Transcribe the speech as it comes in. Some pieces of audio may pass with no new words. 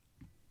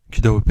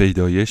کتاب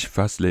پیدایش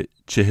فصل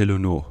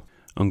 49.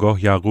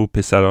 آنگاه یعقوب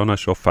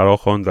پسرانش را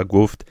فراخواند و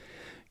گفت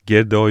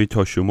گرد آیید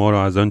تا شما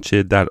را از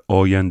آنچه در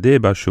آینده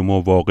بر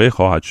شما واقع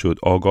خواهد شد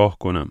آگاه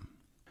کنم.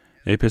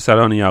 ای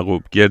پسران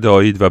یعقوب، گرد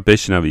آیید و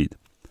بشنوید،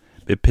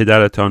 به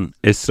پدرتان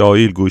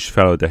اسرائیل گوش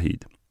فرا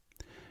دهید.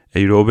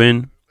 ای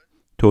روبن،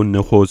 تو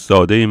نخست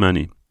زاده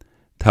منی،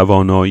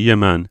 توانایی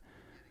من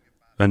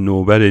و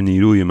نوبر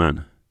نیروی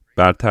من،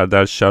 برتر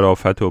در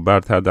شرافت و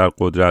برتر در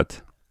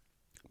قدرت،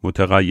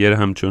 متغیر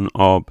همچون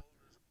آب،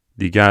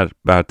 دیگر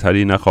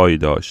برتری نخواهی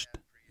داشت،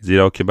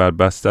 زیرا که بر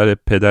بستر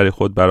پدر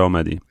خود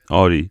برآمدی،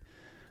 آری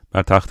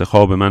بر تخت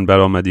خواب من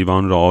برآمدی و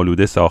آن را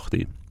آلوده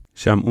ساختی.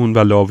 شمعون و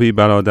لاوی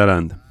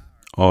برادرند،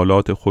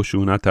 آلات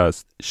خشونت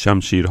است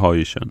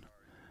شمشیرهایشان.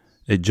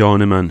 ای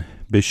جان من،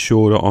 به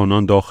شور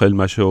آنان داخل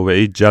مشو و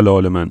ای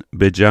جلال من،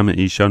 به جمع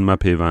ایشان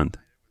مپیوند.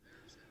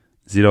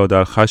 زیرا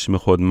در خشم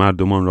خود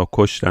مردمان را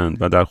کشتند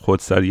و در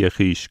خودسری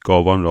خیش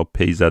گاوان را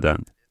پی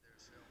زدند.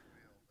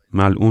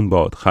 ملعون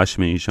باد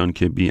خشم ایشان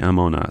که بی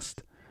امان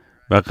است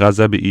و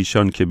غضب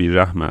ایشان که بی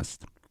رحم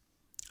است.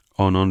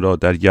 آنان را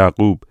در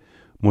یعقوب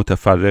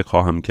متفرق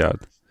خواهم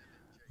کرد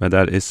و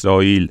در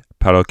اسرائیل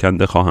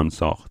پراکنده خواهم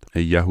ساخت.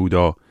 ای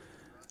یهودا،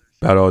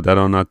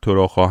 برادرانت تو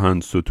را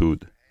خواهند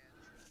ستود،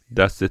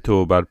 دست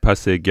تو بر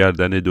پس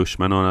گردن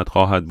دشمنانت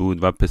خواهد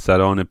بود و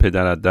پسران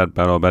پدرت در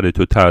برابر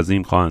تو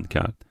تعظیم خواهند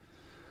کرد.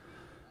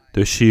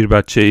 تو شیر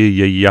بچه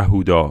ای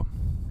یهودا،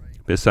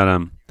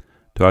 پسرم،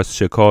 تو از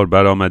شکار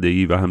برآمده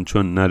ای و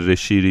همچون نره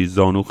شیری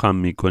زانو خم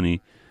می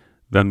کنی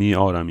و می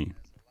آرمی.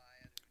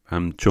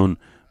 همچون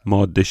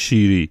ماده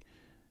شیری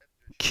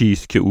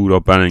کیست که او را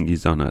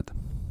برانگیزاند.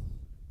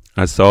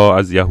 عصا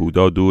از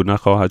یهودا دور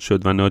نخواهد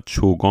شد و نه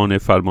چوگان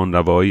فرمان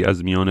روایی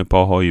از میان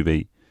پاهای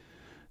وی،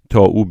 تا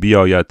او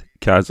بیاید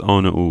که از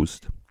آن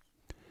اوست.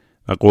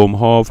 و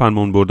قومها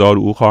فرمان بردار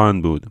او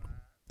خواهند بود.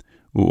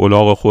 او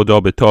الاغ خود را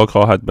به تاک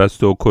خواهد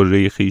بست و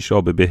کره خیش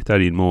را به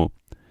بهترین مو.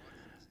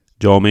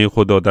 جامه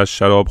خود را در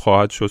شراب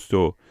خواهد شست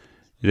و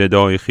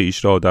ردای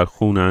خیش را در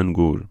خون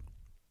انگور.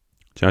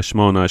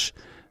 چشمانش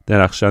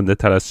درخشنده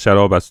تر از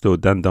شراب است و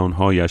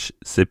دندانهایش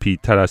سپید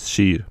تر از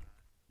شیر.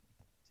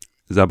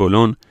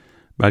 زبولون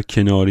بر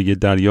کناری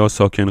دریا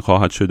ساکن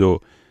خواهد شد و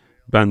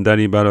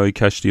بندری برای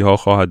کشتی ها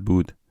خواهد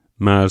بود.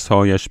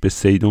 مرزهایش به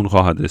سیدون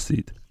خواهد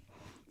رسید.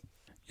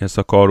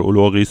 یساکار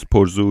الاغی است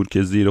پرزور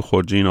که زیر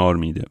خرجین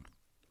آرمیده.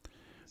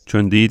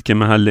 چون دید که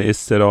محل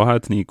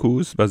استراحت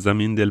نیکوست و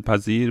زمین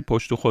دلپذیر،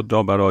 پشت خود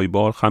را برای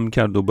بار خم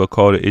کرد و به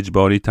کار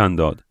اجباری تن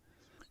داد.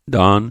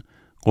 دان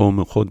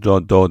قوم خود را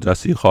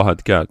دادرسی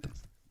خواهد کرد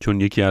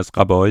چون یکی از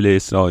قبایل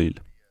اسرائیل.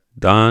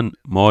 دان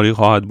ماری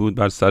خواهد بود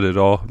بر سر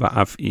راه و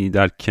افعی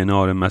در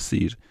کنار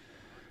مسیر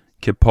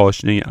که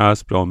پاشنه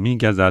اسب را می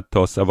گزد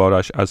تا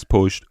سوارش از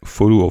پشت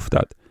فرو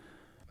افتد.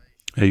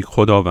 ای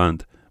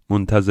خداوند،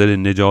 منتظر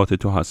نجات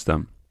تو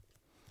هستم.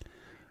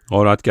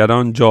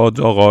 غارتگران جاد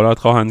را غارت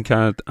خواهند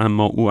کرد،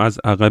 اما او از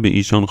عقب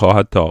ایشان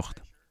خواهد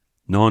تاخت.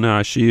 نان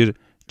عشیر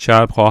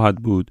چرب خواهد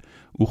بود،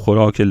 او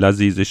خوراک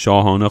لذیذ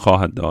شاهانه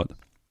خواهد داد.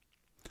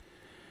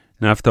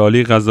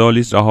 نفتالی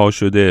غزالی رها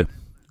شده،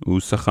 او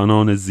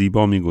سخنان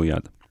زیبا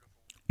میگوید.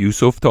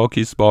 یوسف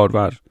تاکیست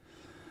بارور،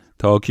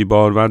 تاکی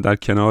بارور در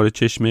کنار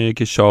چشمه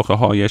که شاخه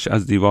هایش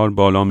از دیوار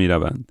بالا می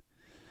روند.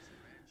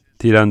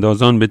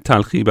 تیراندازان به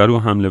تلخی بر او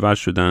حمله ور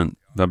شدند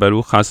و بر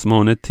او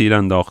خصمانه تیر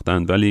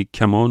انداختند، ولی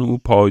کمان او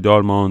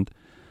پایدار ماند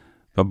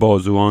و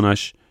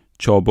بازوانش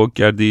چابک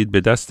گردید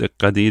به دست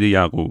قدیر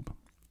یعقوب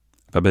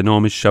و به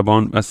نام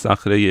شبان و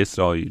صخره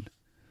اسرائیل،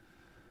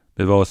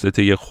 به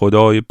واسطه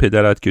خدای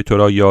پدرت که تو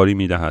را یاری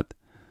می دهد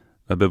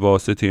و به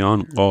واسطه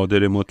آن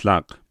قادر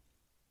مطلق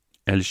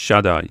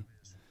الشدای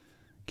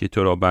که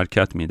تو را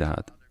برکت می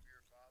دهد.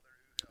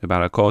 به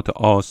برکات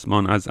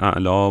آسمان از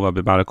اعلا و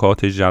به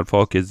برکات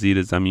ژرفا که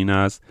زیر زمین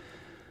است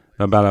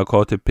و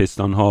برکات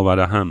پستانها و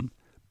رحم.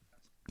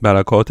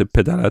 برکات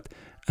پدرت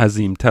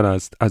عظیمتر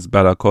است از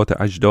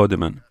برکات اجداد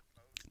من،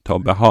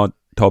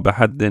 تا به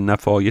حد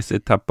نفایس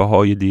تپه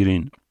های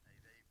دیرین.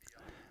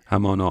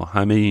 همانا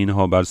همه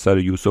اینها بر سر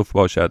یوسف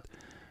باشد،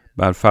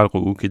 بر فرق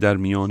او که در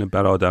میان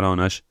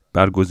برادرانش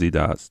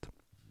برگزیده است.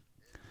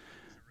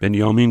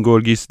 بنیامین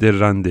گرگیست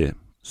درنده،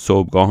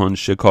 صبحگاهان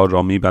شکار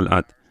را می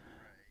بلعد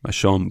و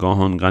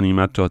شامگاهان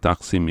غنیمت را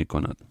تقسیم می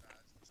کند.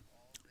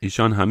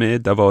 ایشان همه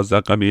 12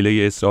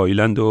 قبیله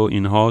اسرائیلند و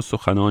اینها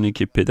سخنانی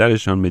که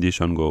پدرشان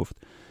بدیشان گفت.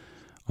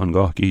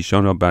 آنگاه که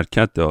ایشان را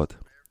برکت داد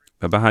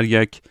و به هر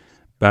یک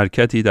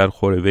برکتی در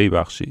خور وی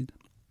بخشید.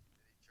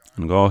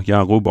 آنگاه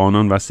یعقوب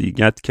آنان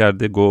وصیت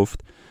کرده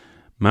گفت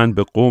من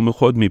به قوم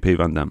خود می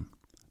پیوندم.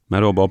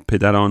 مرا با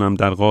پدرانم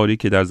در غاری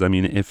که در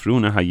زمین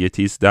افرون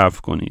حیتیست دفن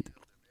کنید.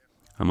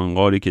 همان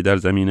غاری که در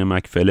زمین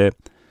مکفله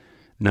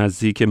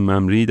نزدیک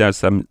ممری در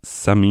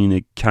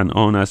زمین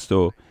کنعان است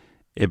و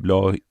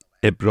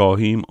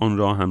ابراهیم آن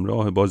را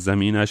همراه با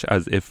زمینش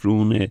از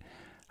افرون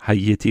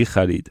حیتی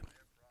خرید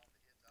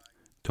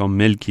تا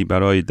ملکی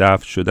برای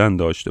دفن شدن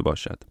داشته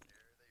باشد.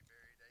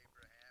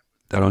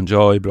 در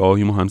آنجا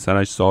ابراهیم و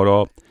همسرش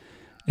سارا،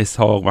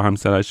 اسحاق و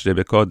همسرش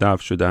ربکا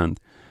دفن شدند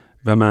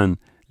و من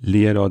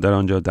لیه را در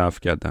آنجا دفن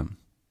کردم.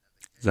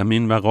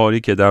 زمین و غاری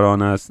که در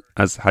آن است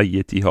از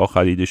حیتی ها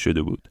خریده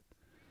شده بود.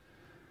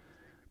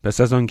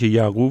 پس از آن که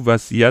یعقوب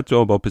وصیت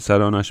را با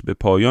پسرانش به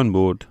پایان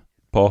برد،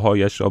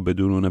 پاهایش را به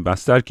درون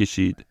بستر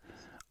کشید،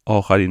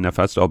 آخرین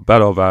نفس را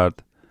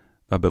برآورد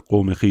و به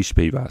قوم خیش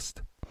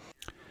پیوست.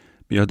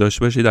 بیاد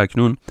داشته باشید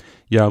اکنون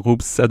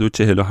یعقوب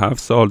 147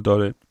 سال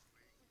داره،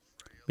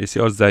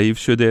 بسیار ضعیف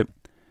شده،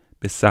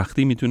 به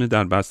سختی میتونه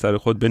در بستر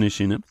خود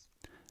بنشینه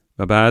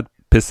و بعد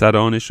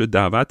پسرانش رو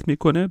دعوت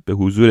میکنه، به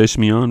حضورش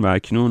میان و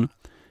اکنون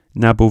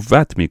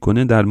نبوت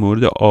میکنه در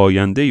مورد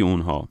آینده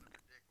اونها.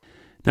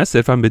 نه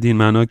صرفا بدین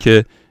معنا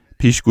که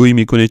پیشگویی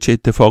میکنه چه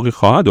اتفاقی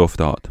خواهد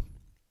افتاد.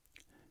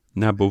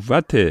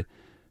 نبوت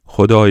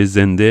خدای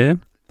زنده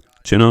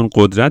چنان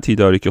قدرتی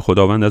داره که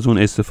خداوند از اون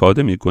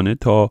استفاده میکنه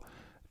تا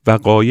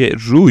وقایع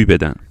روی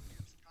بدن.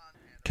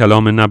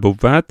 کلام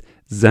نبوت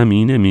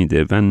زمینه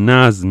میده و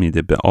نظم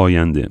میده به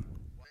آینده.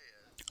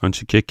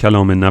 آنچه که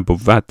کلام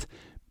نبوت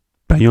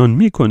بیان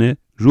میکنه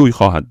روی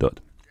خواهد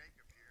داد.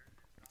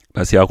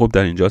 پس یعقوب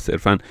در اینجا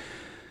صرفاً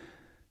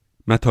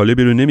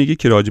مطالبی رو نمیگه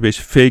که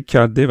راجبش فکر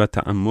کرده و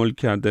تأمل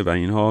کرده و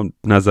اینها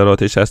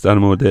نظراتش هست در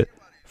مورد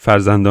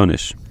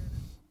فرزندانش.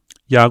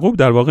 یعقوب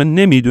در واقع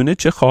نمیدونه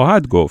چه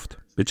خواهد گفت.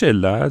 به چه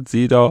علت؟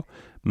 زیرا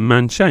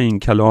منشأ این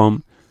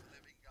کلام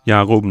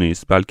یعقوب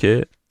نیست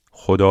بلکه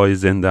خدای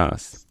زنده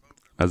است.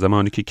 و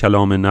زمانی که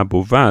کلام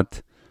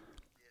نبوت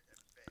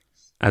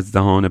از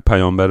دهان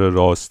پیامبر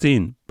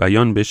راستین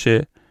بیان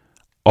بشه،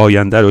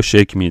 آینده رو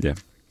شکل میده.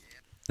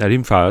 در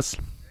این فصل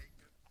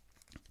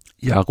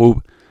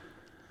یعقوب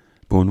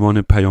به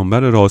عنوان پیامبر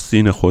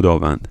راستین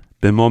خداوند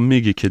به ما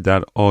میگه که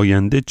در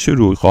آینده چه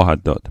روی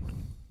خواهد داد.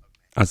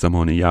 از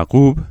زمان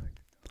یعقوب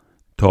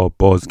تا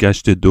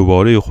بازگشت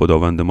دوباره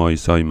خداوند ما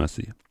عیسی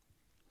مسیح.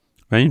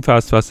 و این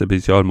فصل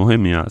بسیار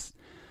مهمی است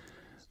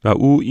و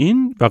او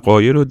این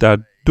وقایع رو در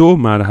 2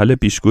 مرحله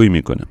پیشگویی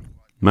میکنه.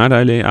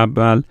 مرحله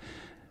اول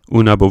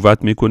او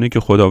نبوت میکنه که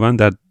خداوند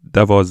در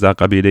 12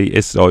 قبیله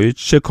اسرائیل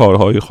چه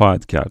کارهایی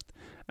خواهد کرد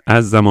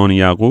از زمان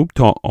یعقوب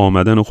تا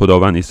آمدن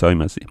خداوند عیسی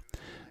مسیح.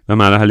 و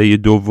مرحله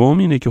دوم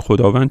اینه که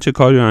خداوند چه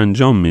کاری رو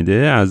انجام میده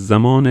از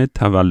زمان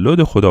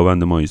تولد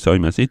خداوند ما عیسی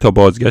مسیح تا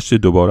بازگشت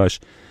دوبارش.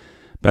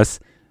 بس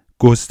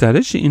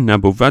گسترش این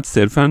نبوت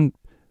صرفاً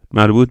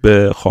مربوط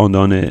به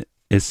خاندان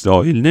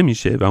اسرائیل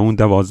نمیشه و اون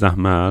 12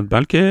 مرد،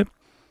 بلکه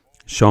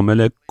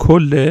شامل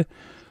کل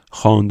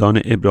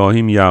خاندان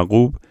ابراهیم،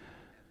 یعقوب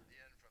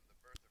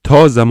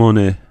تا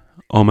زمان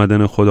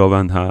آمدن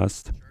خداوند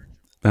هست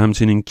و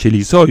همچنین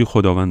کلیسای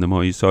خداوند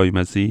ما عیسی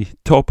مسیح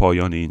تا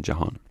پایان این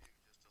جهان.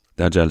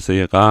 در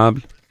جلسه قبل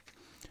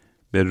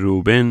به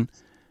روبن،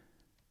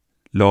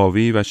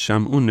 لاوی و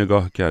شمعون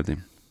نگاه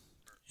کردیم.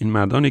 این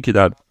مردانی که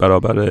در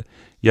برابر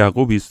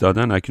یعقوب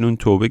ایستادن اکنون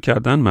توبه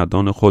کردن،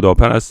 مردان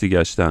خداپرستی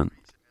گشتن.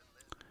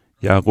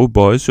 یعقوب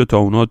باعث شد تا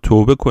اونا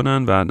توبه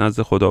کنن و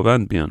نزد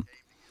خداوند بیان.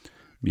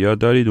 بیاد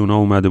دارید اونا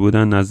اومده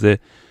بودن نزد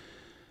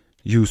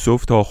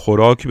یوسف تا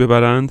خوراک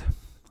ببرند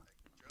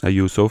و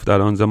یوسف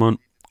در آن زمان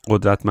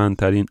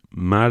قدرتمندترین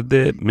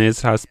مرد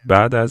مصر هست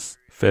بعد از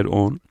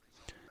فرعون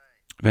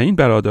و این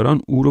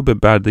برادران او رو به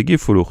بردگی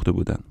فروخته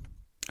بودن.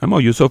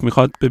 اما یوسف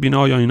میخواد ببینه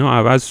آیا اینا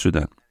عوض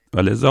شدن و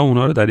لذا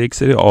اونا رو در یک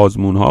سری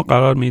آزمون ها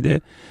قرار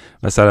میده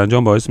و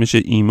سرانجام باعث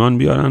میشه ایمان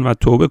بیارن و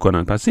توبه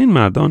کنن. پس این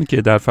مردان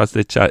که در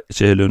فصل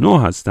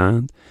 49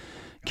 هستند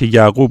که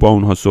یعقوب با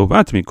اونها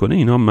صحبت میکنه،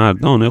 اینا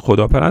مردان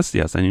خداپرستی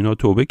هستن. اینا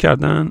توبه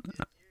کردن،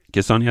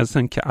 کسانی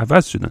هستن که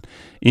عوض شدن.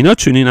 اینا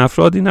چنین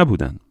افرادی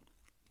نبودن،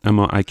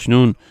 اما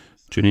اکنون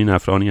چنین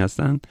افرادی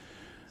هستن.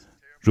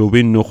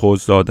 روبن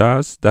نخست زاده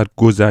است، در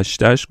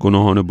گذشتهش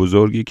گناهان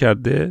بزرگی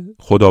کرده،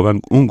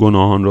 خداوند اون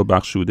گناهان رو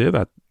بخشوده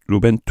و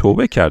روبن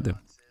توبه کرده.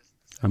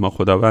 اما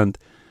خداوند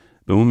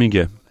به اون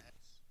میگه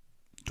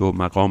تو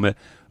مقام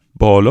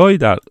بالایی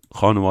در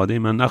خانواده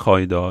من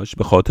نخواهی داشت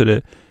به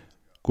خاطر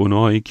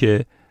گناهی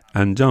که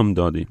انجام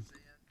دادی.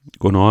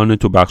 گناهان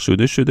تو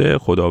بخشوده شده،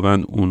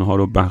 خداوند اونها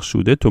رو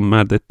بخشوده، تو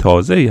مرد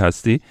تازه‌ای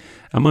هستی،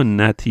 اما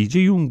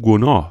نتیجه اون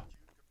گناه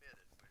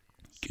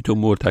که تو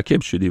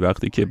مرتکب شدی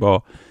وقتی که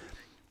با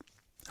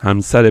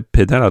همسر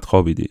پدرت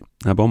خوابیدی،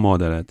 نه با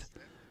مادرت،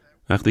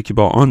 وقتی که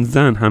با آن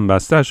زن هم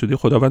بستر شدی،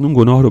 خداوند اون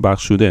گناه رو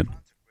بخشوده،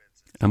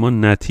 اما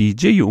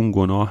نتیجه اون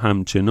گناه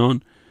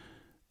همچنان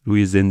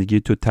روی زندگی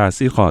تو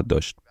تأثیر خواهد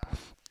داشت.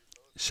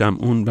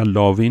 شمعون و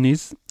لاوی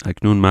نیز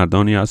اکنون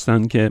مردانی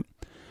هستند که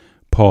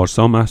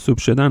پارسا محسوب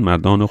شدن،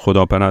 مردان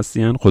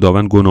خداپرستی هستند.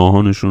 خداوند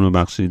گناهانشون رو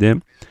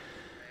بخشیده،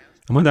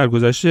 اما در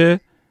گذشته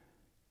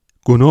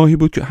گناهی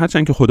بود که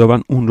هرچند که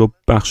خداوند اون رو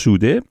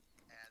بخشوده،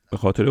 به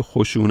خاطر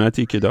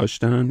خشونتی که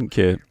داشتن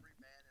که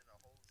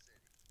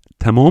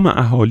تمام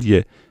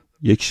اهالی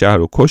یک شهر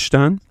رو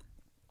کشتن،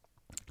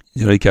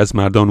 زیرا یکی از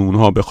مردان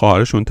اونها به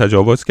خواهرشون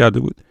تجاوز کرده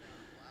بود.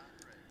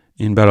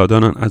 این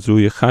برادران از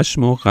روی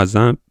خشم و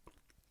غضب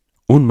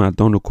اون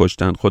مردان رو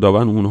کشتن.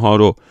 خداوند اونها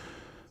رو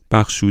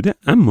بخشوده،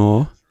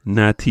 اما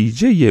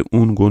نتیجه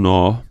اون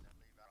گناه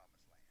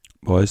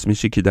باعث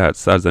میشه که در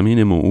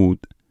سرزمین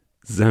موعود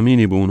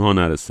زمینی به اونها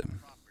نرسه.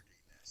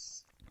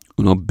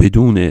 اونها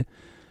بدون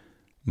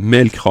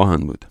ملک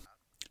خواهند بود.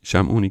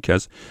 شمعونی که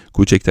از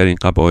کوچکترین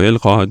قبایل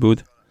خواهد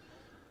بود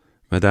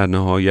و در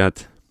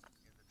نهایت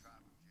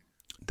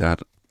در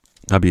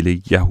قبیله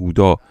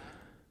یهودا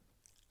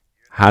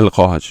حل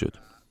خواهد شد.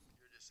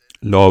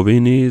 لاوی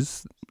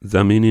نیز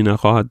زمینی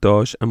نخواهد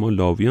داشت، اما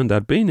لاویان در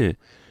بین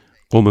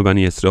قوم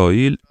بنی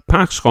اسرائیل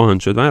پخش خواهند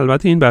شد و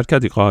البته این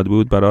برکتی خواهد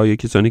بود برای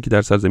کسانی که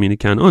در سرزمین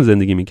کنعان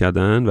زندگی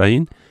می‌کردند و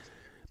این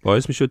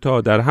باعث می‌شد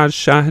تا در هر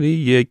شهری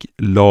یک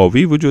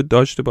لاوی وجود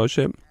داشته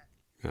باشه.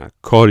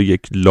 کار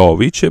یک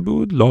لاوی چه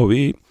بود؟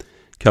 لاوی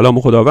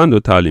کلام خداوند رو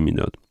تعلیم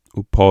می‌داد.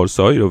 او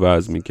پارسایی رو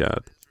وعظ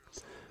می‌کرد.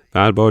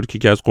 هر بار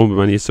که از قوم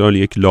بنی اسرائیل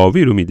یک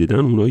لاوی رو می‌دیدن،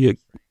 اونا یک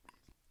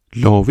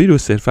لاوی رو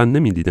صرفاً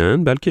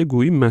نمی‌دیدن، بلکه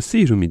گویی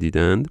مسیح رو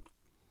می‌دیدند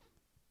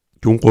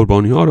که اون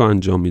قربانی‌ها رو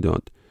انجام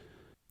می‌داد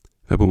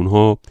و به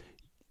اونها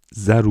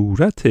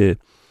ضرورت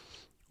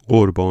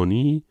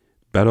قربانی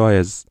برای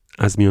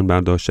از میان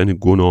برداشتن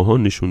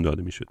گناهان نشون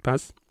داده می‌شد.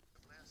 پس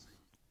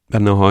در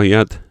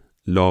نهایت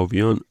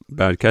لاویان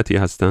برکتی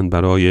هستند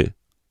برای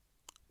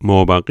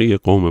مابقی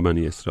قوم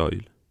بنی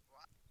اسرائیل.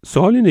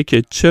 سوال اینه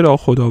که چرا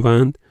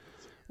خداوند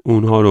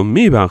اونها رو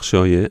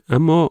میبخشایه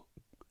اما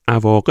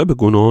عواقب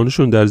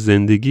گناهانشون در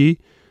زندگی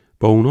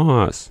با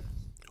اونها هست؟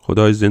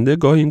 خدای زنده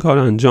گاهی این کار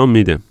انجام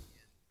میده.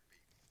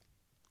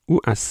 او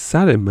از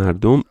سر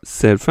مردم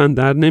صرفاً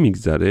در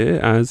نمیگذره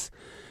از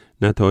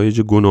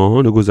نتایج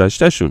گناهان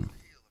گذشتهشون،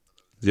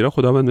 زیرا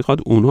خداوند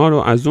میخواد اونها رو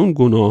از اون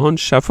گناهان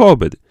شفا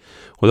بده.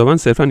 خداوند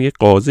صرفاً یک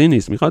قاضی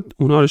نیست، میخواد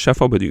اونها رو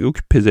شفا بده. او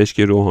که پزشک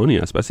روحانی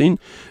است. پس این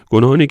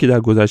گناهانی که در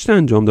گذشته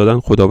انجام دادن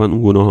خداوند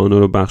اون گناهان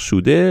رو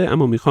بخشوده،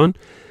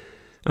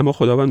 اما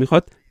خداوند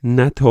میخواد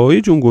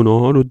نتایج اون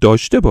گناهان رو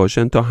داشته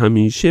باشن تا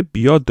همیشه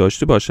بیاد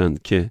داشته باشن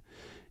که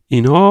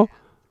اینها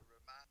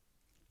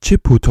چه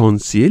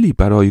پتانسیلی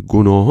برای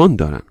گناهان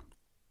دارن،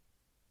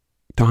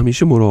 تا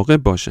همیشه مراقب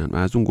باشن و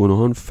از اون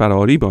گناهان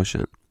فراری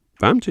باشن.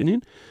 و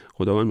همچنین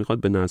خداوند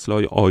میخواد به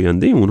نسل‌های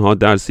آینده اونها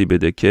درسی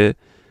بده که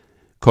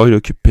کاری رو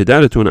که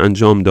پدرتون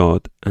انجام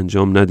داد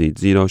انجام ندید،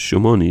 زیرا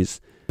شما نیز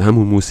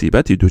همون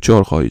مصیبتی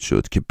دوچار خواهید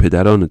شد که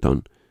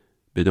پدرانتان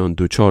بدان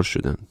دوچار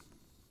شدن.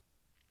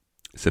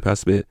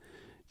 سپس به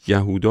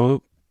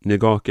یهودا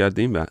نگاه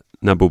کردیم و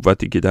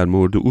نبوتی که در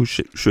مورد او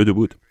شده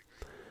بود.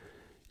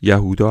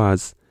 یهودا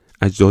از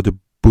اجداد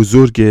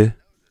بزرگ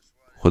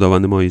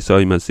خداوند ما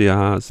عیسی مسیح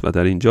است و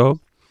در اینجا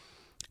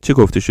چه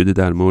گفته شده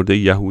در مورد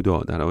یهودا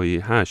در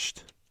آیه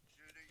 8؟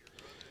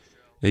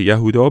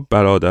 یهودا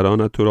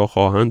برادرانت تو را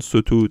خواهند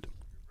ستود،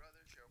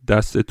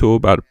 دست تو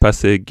بر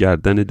پس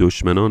گردن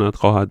دشمنانت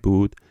خواهد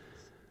بود،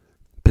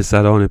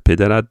 پسران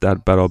پدرت در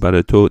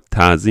برابر تو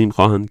تعظیم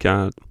خواهند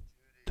کرد.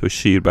 تو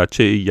شیر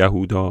بچه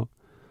یهودا،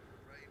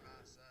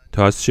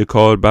 تا از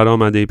شکار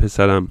برآمده ای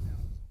پسرم.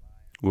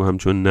 او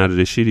همچون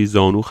نره شیری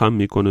زانو خم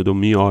میکند و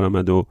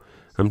میآرمد و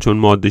همچون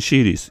ماده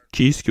شیری است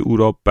کیست که او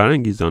را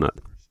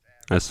برانگیزاند.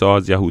 عصا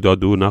از یهودا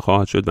دور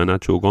نخواهد شد و نه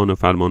چوگان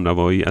فرمان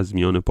روایی از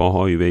میان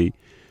پاهای وی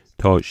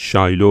تا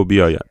شایلو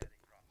بیاید.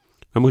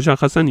 و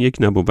مشخصا یک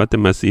نبوت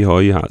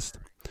مسیحایی هست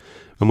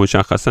و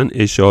مشخصا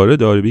اشاره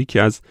داره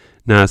که از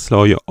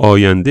نسل‌های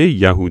آینده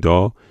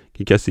یهودا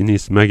که کسی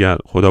نیست مگر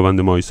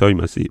خداوند ما عیسی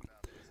مسیح.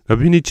 و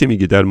ببینید چه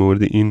میگه در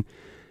مورد این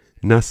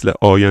نسل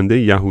آینده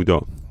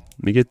یهودا.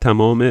 میگه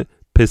تمام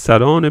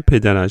پسران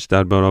پدرش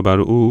در برابر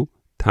او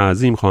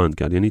تعظیم خواهند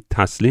کرد، یعنی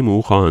تسلیم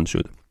او خواهند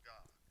شد.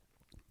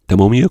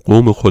 تمامی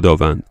قوم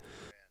خداوند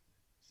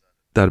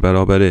در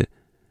برابر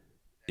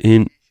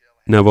این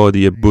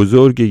نوادی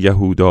بزرگ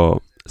یهودا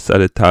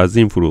سر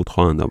تعظیم فرود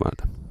خواهند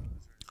آورد.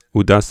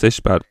 او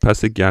دستش بر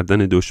پس گردن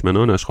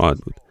دشمنانش خواهد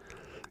بود،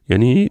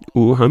 یعنی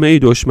او همه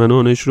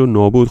دشمنانش رو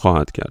نابود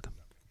خواهد کرد.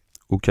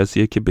 او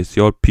کسیه که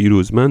بسیار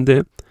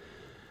پیروزمنده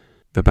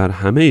و بر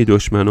همه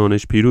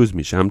دشمنانش پیروز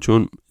میشه،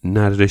 همچون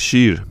نره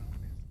شیر،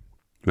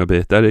 و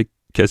بهتره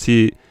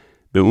کسی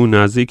به او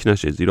نزدیک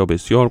نشه زیرا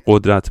بسیار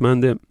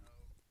قدرتمنده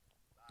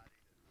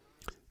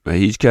و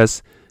هیچ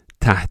کس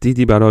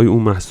تهدیدی برای او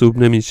محسوب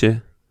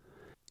نمیشه.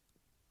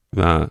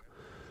 و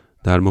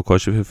در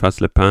مکاشفه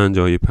فصل 5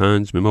 آیه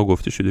 5 به ما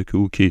گفته شده که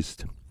او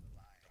کیست؟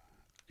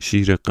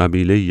 شیر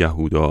قبیله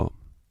یهودا،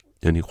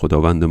 یعنی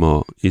خداوند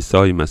ما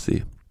عیسی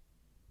مسیح.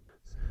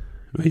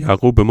 و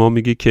یعقوب به ما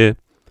میگه که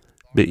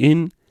به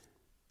این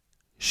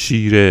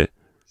شیر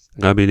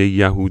قبیله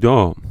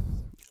یهودا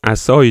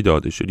عصایی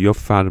داده شد یا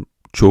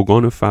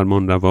چوگان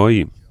فرمان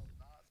روایی،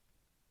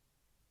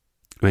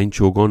 و این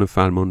چوگان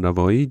فرمان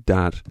روایی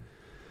در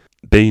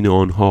بین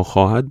آنها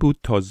خواهد بود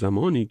تا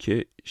زمانی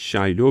که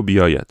شایلو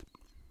بیاید.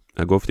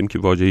 و گفتیم که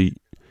واژه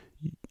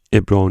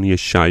عبرانی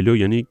شایلو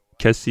یعنی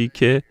کسی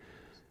که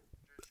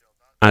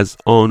از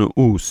آن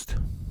اوست.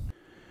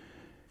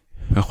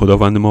 و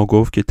خداوند ما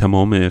گفت که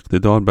تمام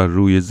اقتدار بر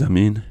روی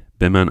زمین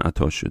به من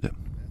عطا شده.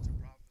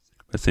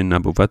 پس این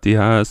نبوتی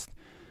هست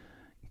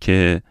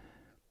که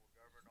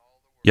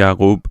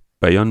یعقوب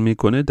بیان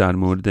میکنه در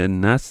مورد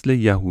نسل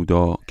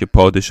یهودا که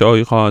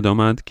پادشاهی خواهد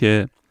آمد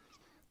که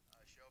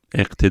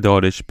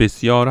اقتدارش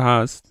بسیار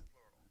هست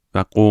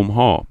و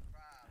قومها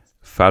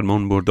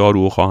فرمان بردار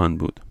او خواهند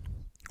بود.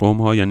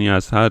 قومها یعنی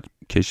از هر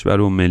کشور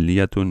و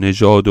ملیت و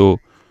نژاد و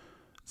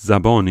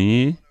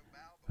زبانی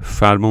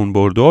فرمان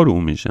بردار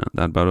او میشن،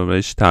 در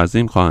برابرش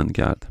تعظیم خواهند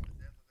کرد.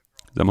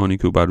 زمانی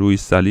که او بر روی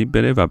صلیب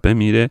بره و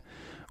بمیره،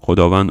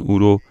 خداوند او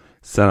رو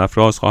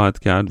سرافراز خواهد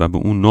کرد و به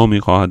اون نامی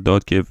خواهد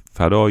داد که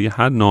فرای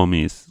هر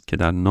نامی است، که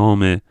در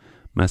نام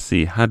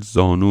مسیح هر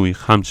زانوی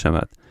خم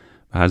شود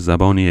و هر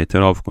زبانی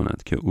اعتراف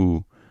کند که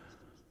او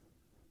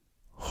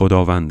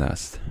خداوند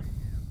است.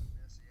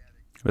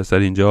 و سر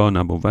اینجا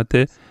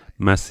نبوت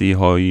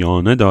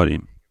مسیحایانه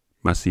داریم.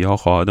 مسیحا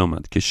خواهد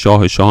آمد که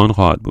شاه شاهان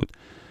خواهد بود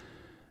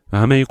و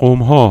همه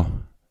قوم ها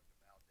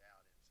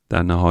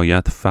در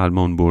نهایت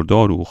فرمان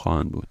بردار او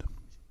خواهند بود.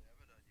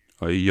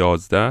 آیه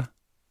 11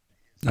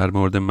 در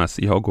مورد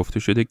مسیحا گفته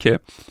شده که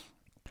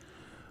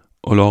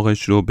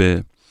الاغش رو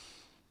به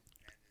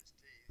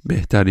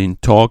بهترین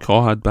تاک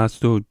خواهد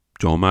بست و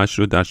جامهش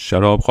رو در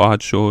شراب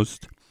خواهد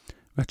شست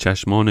و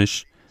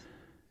چشمانش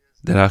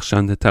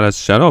درخشنده تر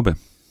از شرابه.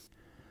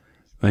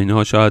 و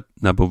اینها شاید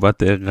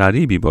نبوت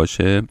غریبی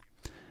باشه،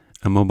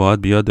 اما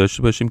باید بیاد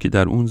داشته باشیم که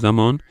در اون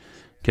زمان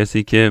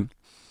کسی که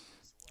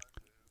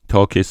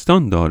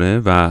تاکستان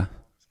داره و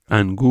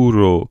انگور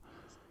رو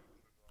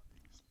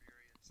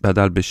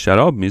بدل به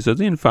شراب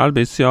میذاره، این فرد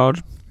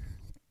بسیار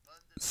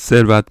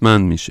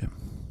ثروتمند میشه.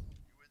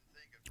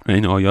 و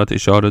این آیات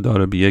اشاره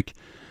داره به یک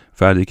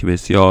فردی که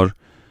بسیار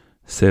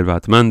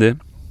ثروتمنده،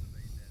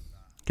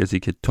 کسی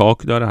که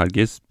تاک داره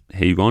هرگز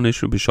حیوانش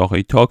رو به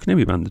شاخه تاک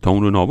نمیبنده تا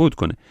اون رو نابود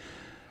کنه.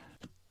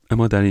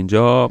 اما در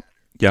اینجا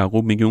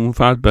یعقوب میگه اون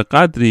فرد به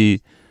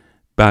قدری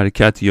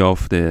برکت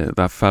یافته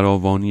و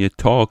فراوانی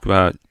تاک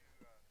و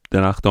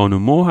درختان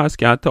مو هست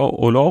که حتی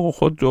الاغ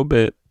خود رو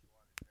به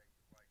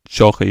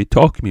شاخه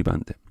تاک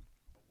میبنده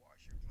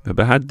و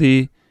به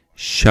حدی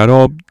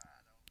شراب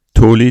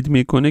تولید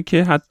میکنه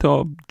که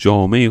حتی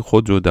جامعه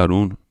خود رو در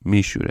اون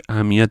میشوره،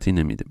 اهمیتی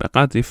نمیده. به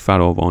قدری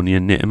فراوانی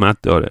نعمت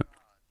داره.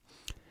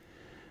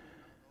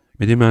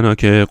 بدین معنا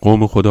که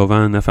قوم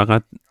خداوند نه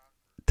فقط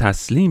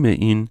تسلیم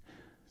این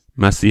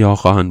مسیحا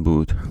خواهند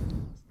بود،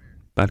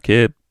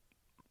 بلکه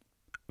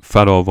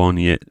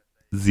فراوانی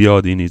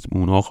زیادی نیز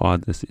اونها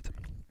خواهد رسید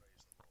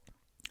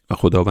و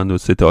خداوند رو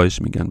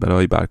ستایش میگن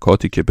برای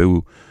برکاتی که به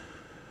او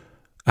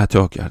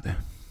عطا کرده.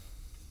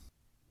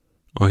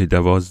 آیه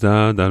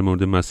 12 در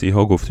مورد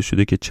مسیحا گفته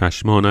شده که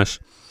چشمانش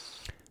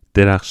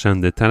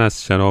درخشنده تر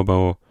از شراب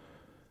و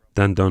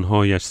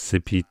دندانهایش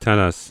سپیدتر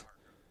از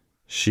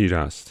شیر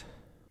است.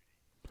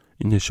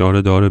 این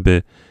اشاره داره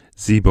به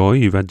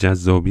زیبایی و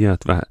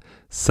جذابیت و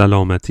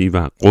سلامتی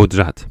و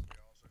قدرت.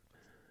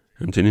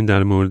 همچنین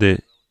در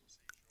مورد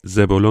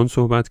زبولون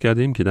صحبت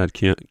کردیم که در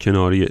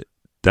کناری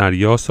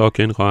دریا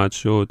ساکن خواهد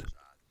شد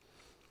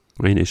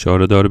و این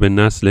اشاره داره به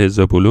نسل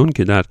زبولون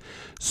که در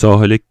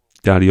ساحل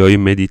دریای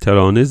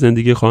مدیترانه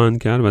زندگی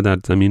خواهند کرد و در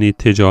زمینه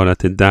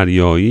تجارت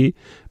دریایی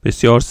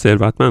بسیار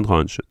ثروتمند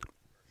خواهند شد.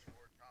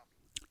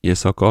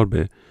 یساکار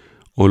به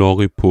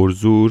الاغی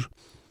پرزور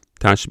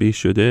تشبیه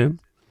شده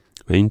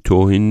و این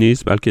توهین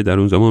نیست، بلکه در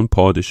اون زمان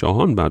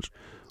پادشاهان بر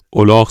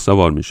الاغ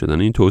سوار می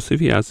شدن. این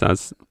توصیفی است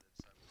از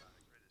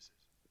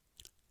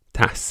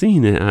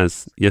تحسین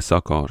از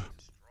یساکار.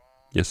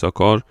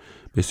 یساکار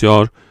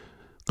بسیار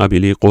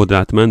قبیله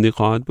قدرتمندی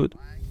خواهد بود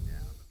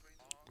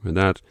و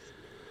در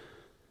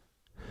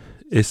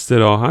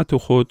استراحت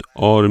خود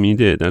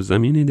آرمیده در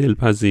زمین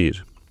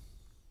دلپذیر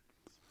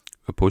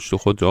و پشت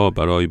خود را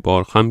برای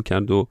بار خم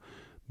کرد و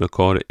به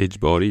کار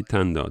اجباری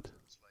تن داد.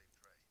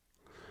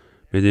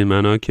 بدین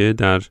معنا که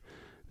در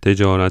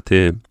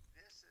تجارت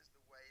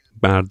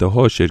برده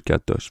ها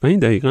شرکت داشت و این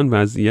دقیقاً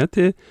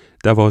وضعیت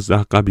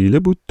 12 قبیله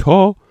بود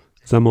تا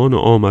زمان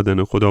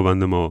آمدن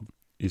خداوند ما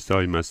عیسی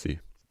مسیح.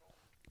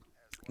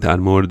 در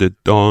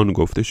مورد دان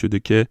گفته شده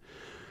که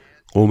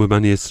قوم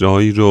بنی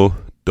اسرائیل رو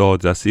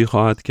دادرسی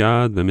خواهد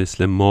کرد و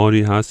مثل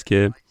ماری هست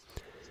که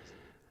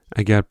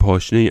اگر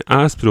پاشنه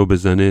اسب رو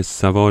بزنه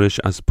سوارش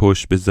از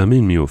پشت به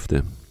زمین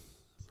میفته.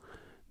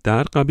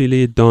 در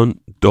قبیله دان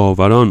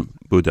داوران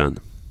بودن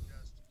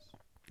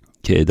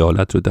که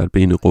عدالت رو در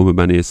بین قوم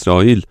بنی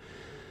اسرائیل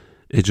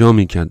اجرا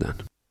می‌کردن.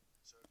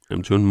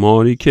 همچون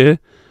ماری که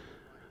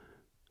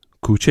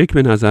کوچک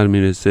به نظر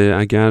میرسه،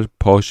 اگر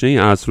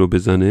پاشنه اسب رو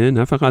بزنه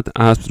نه فقط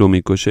اسب رو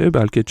میکشه،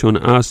 بلکه چون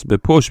اسب به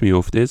پشت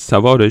میفته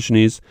سوارش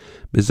نیز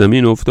به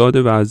زمین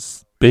افتاده و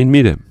از بین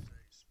میره.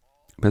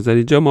 پس در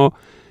اینجا ما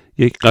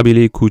یک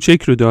قبیله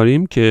کوچک رو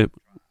داریم که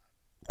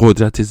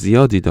قدرت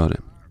زیادی داره،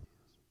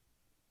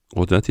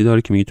 قدرتی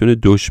داره که میتونه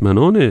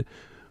دشمنان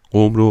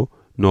قوم رو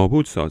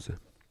نابود سازه.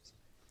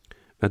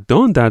 و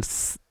دان در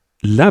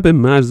لب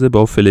مرز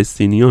با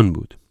فلسطینیان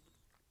بود.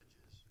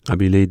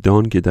 قبیله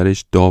دان که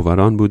درش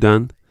داوران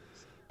بودن،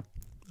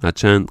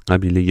 هرچند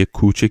قبیله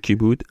کوچکی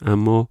بود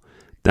اما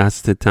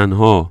دست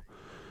تنها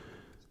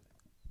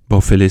با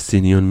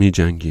فلسطینیان می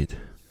جنگید.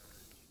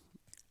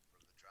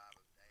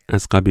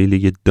 از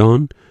قبیله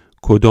دان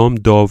کدام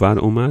داور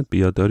اومد؟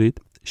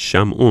 بیادارید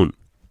شمعون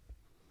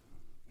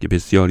که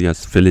بسیاری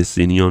از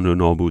فلسطینیان رو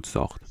نابود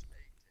ساخت.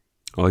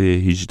 آیه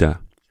 18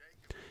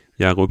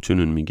 یعقوب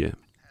چنین میگه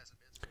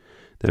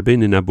در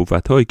بین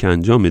نبوت‌هایی که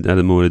انجام میده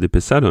در مورد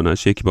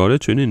پسرانش یک باره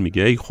چنین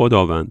میگه ای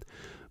خداوند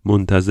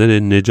منتظر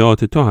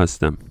نجات تو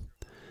هستم.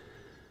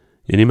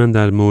 یعنی من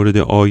در مورد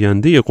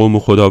آینده قوم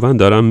خداوند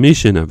دارم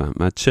میشنوم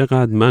و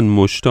چقدر من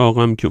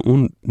مشتاقم که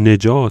اون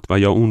نجات و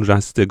یا اون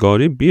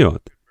رستگاری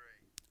بیاد.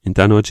 این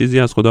تنها چیزی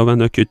از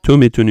خداونده که تو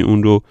میتونی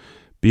اون رو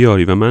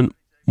بیاری و من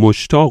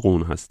مشتاق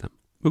اون هستم.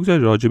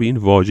 بگذارید راجع به این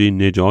واژه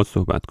نجات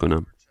صحبت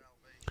کنم.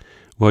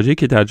 واژه‌ای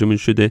که ترجمه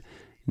شده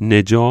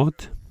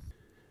نجات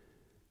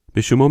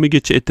به شما میگه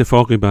چه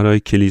اتفاقی برای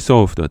کلیسا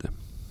افتاده.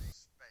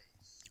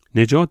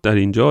 نجات در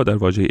اینجا در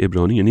واژه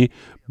عبرانی یعنی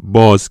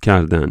باز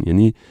کردن،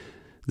 یعنی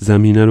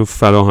زمینه رو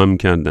فراهم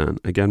کردن.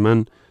 اگر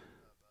من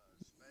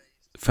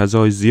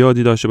فضای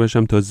زیادی داشته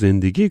باشم تا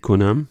زندگی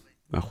کنم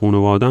و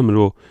خانواده‌ام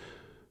رو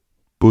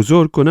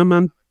بزرگ کنم،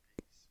 من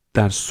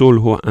در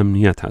صلح و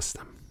امنیت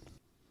هستم.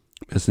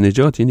 پس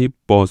نجات یعنی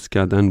باز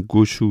کردن،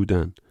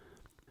 گشودن،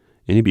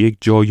 یعنی به یک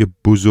جای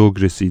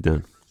بزرگ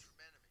رسیدن.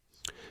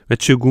 و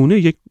چگونه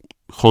یک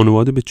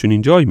خانواده به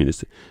چنین جایی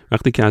میرسه؟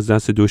 وقتی که از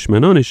دست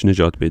دشمنانش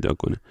نجات پیدا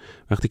کنه.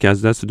 وقتی که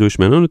از دست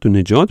دشمنانتون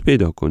نجات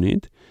پیدا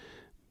کنید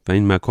و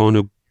این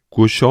مکان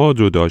گشاد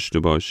رو داشته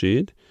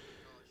باشید،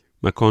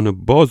 مکان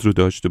باز رو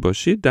داشته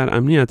باشید، در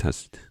امنیت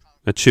هستید.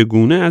 و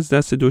چگونه از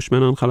دست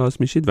دشمنان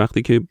خلاص میشید؟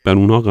 وقتی که بر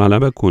اونها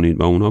غلبه کنید،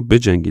 با اونها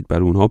بجنگید،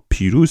 بر اونها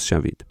پیروز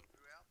شوید.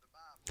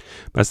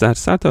 پس در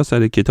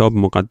سرتاسر کتاب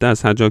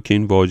مقدس هر جا که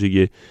این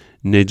واژه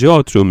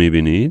نجات رو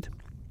میبینید،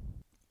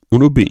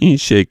 اون رو به این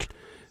شکل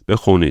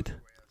بخونید: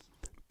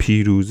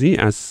 پیروزی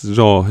از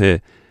راه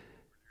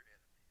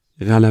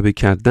غلبه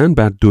کردن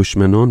بر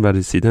دشمنان و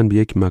رسیدن به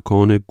یک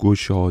مکان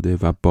گشاده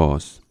و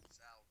باز.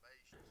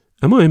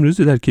 اما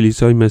امروز در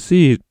کلیسای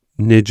مسیح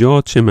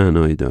نجات چه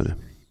معنایی داره؟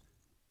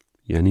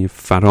 یعنی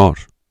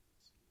فرار،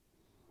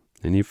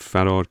 یعنی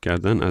فرار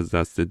کردن از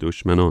دست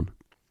دشمنان.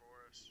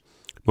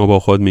 ما با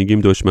خود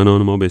میگیم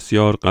دشمنان ما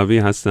بسیار قوی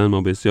هستن،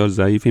 ما بسیار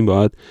ضعیفیم،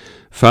 باید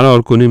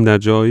فرار کنیم در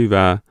جایی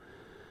و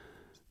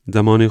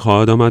زمانی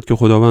خواهد آمد که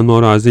خداوند ما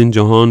را از این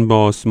جهان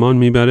با آسمان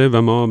میبره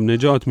و ما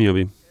نجات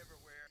میابیم.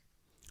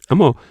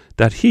 اما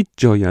در هیچ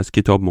جایی از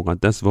کتاب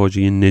مقدس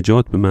واژه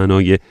نجات به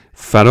معنای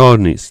فرار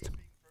نیست.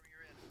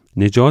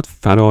 نجات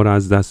فرار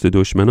از دست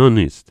دشمنان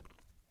نیست.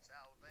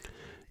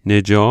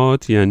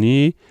 نجات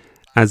یعنی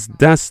از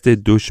دست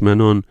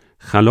دشمنان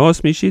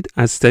خلاص میشید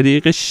از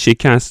طریق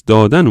شکست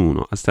دادن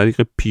اونا، از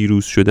طریق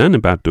پیروز شدن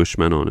بر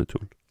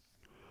دشمنانتون.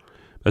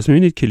 پس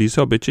میبینید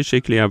کلیسا به چه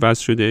شکلی عوض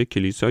شده.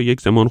 کلیسا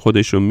یک زمان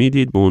خودش رو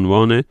میدید به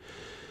عنوان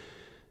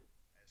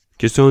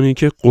کسانی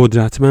که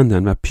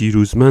قدرتمندن و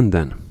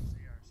پیروزمندن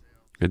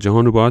و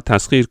جهان رو باید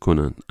تسخیر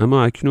کنن.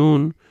 اما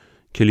اکنون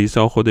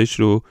کلیسا خودش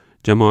رو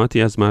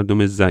جماعتی از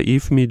مردم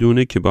ضعیف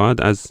میدونه که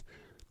باید از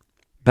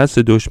دست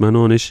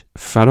دشمنانش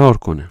فرار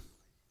کنه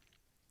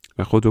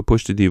و خود رو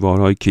پشت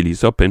دیوارهای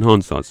کلیسا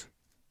پنهان ساز.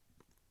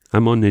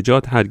 اما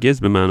نجات هرگز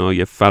به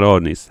معنای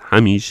فرار نیست،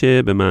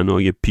 همیشه به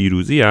معنای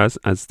پیروزی است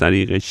از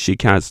طریق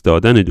شکست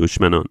دادن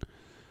دشمنان.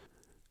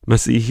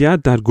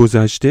 مسیحیت در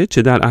گذشته،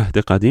 چه در عهد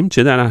قدیم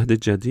چه در عهد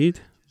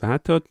جدید و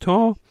حتی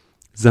تا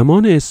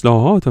زمان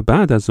اصلاحات و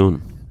بعد از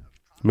اون،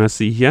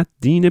 مسیحیت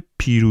دین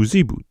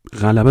پیروزی بود،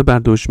 غلبه بر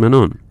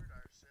دشمنان.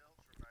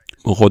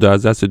 ما خدا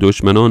از دست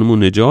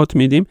دشمنانمون نجات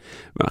میدیم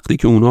وقتی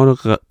که اونها رو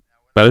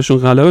براشون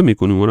غلبه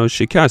میکنیم، اونها رو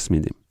شکست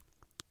میدیم.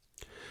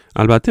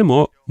 البته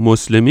ما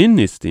مسلمین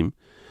نیستیم،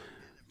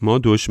 ما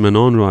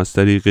دشمنان رو از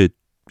طریق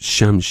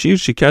شمشیر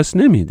شکست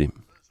نمیدیم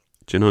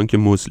چنان که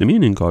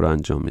مسلمین این کار رو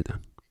انجام میدن.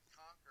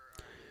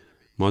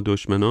 ما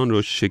دشمنان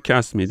رو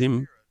شکست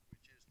میدیم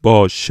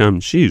با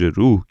شمشیر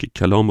روح که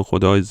کلام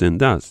خدای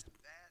زنده است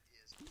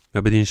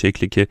و بدین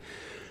شکلی که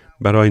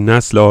برای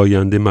نسل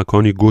آینده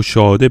مکانی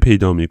گشاده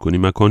پیدا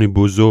میکنیم، مکانی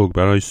بزرگ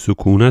برای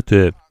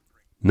سکونت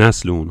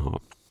نسل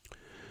اونها.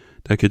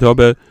 در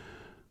کتاب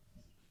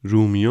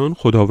رومیان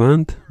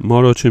خداوند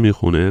ما را چه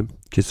میخونه؟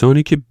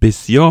 کسانی که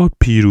بسیار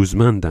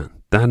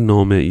پیروزمندند در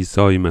نام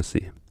عیسی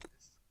مسیح.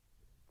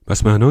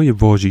 پس معنای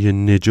واژه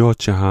نجات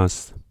چه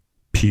هست؟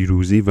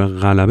 پیروزی و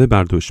غلبه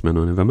بر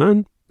دشمنانه و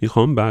من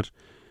میخوام بر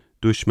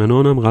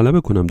دشمنانم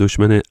غلبه کنم.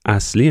 دشمن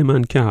اصلی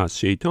من که هست؟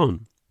 شیطان.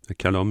 و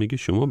کلام میگه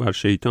شما بر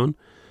شیطان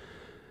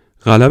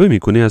غلبه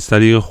میکنی از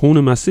طریق خون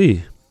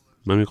مسیح.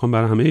 من میخوام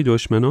بر همه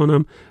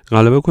دشمنانم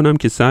غلبه کنم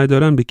که سعی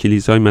دارن به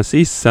کلیسای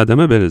مسیح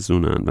صدمه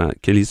برسونن و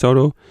کلیسا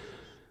رو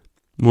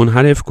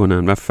منحرف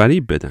کنن و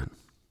فریب بدن.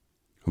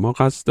 ما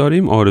قصد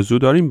داریم، آرزو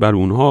داریم بر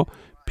اونها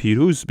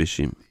پیروز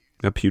بشیم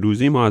و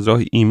پیروزی ما از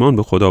راه ایمان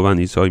به خداوند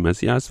عیسی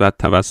مسیح است و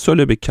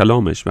توسل به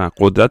کلامش و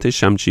قدرت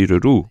شمشیر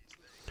روح.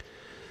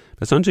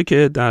 پس آنچه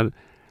که در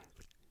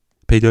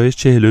پیدایش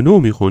 49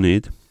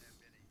 میخونید،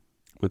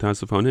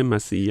 متاسفانه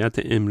مسیحیت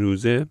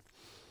امروزه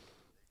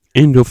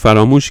این رو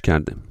فراموش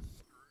کرده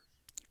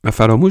و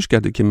فراموش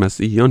کرده که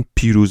مسیحیان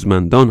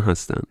پیروزمندان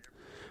هستند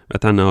و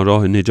تنها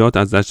راه نجات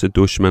از دست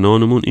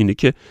دشمنانمون اینه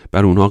که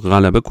بر اونها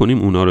غلبه کنیم،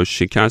 اونها رو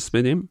شکست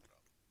بدیم.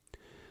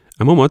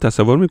 اما ما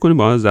تصور میکنیم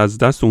باید از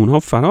دست اونها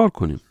فرار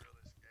کنیم.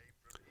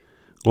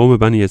 قوم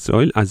بنی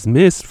اسرائیل از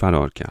مصر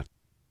فرار کرد،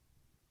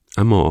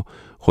 اما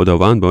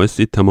خداوند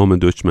بایستی تمام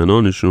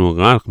دشمنانشون رو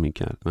غرق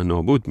میکرد و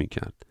نابود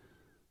میکرد.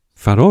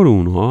 فرار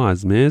اونها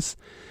از مصر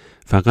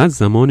فقط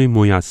زمانی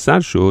میسر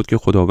شد که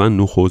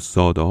خداوند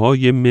نخست‌زاده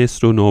های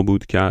مصر رو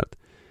نابود کرد،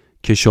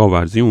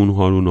 کشاورزی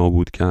اونها رو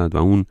نابود کرد و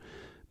اون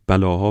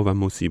بلاها و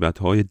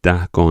مصیبت‌های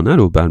دهگانه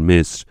رو بر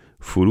مصر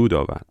فرود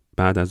آورد.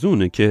 بعد از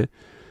اونه که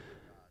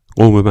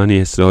قوم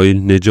بنی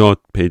اسرائیل نجات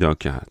پیدا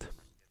کرد.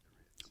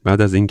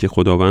 بعد از اینکه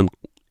خداوند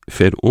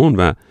فرعون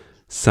و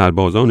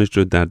سربازانش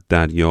رو در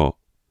دریا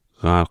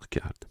غرق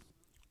کرد.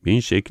 به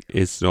این شکل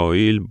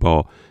اسرائیل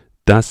با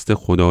دست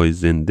خدای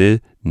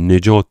زنده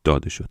نجات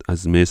داده شد،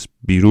 از مصر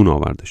بیرون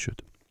آورده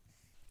شد.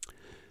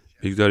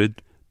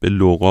 بگذارید به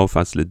لوقا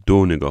فصل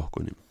 2 نگاه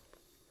کنیم.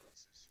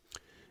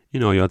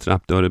 این آیات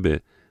ربط داره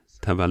به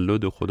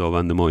تولد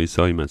خداوند ما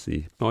عیسی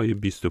مسیح. آیه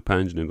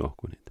 25 نگاه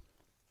کنید.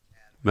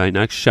 و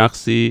اینک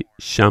شخصی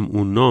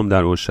شمعون نام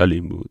در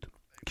اورشلیم بود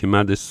که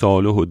مرد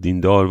صالح و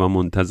دیندار و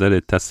منتظر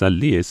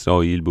تسلی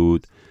اسرائیل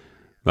بود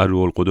و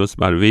روح القدس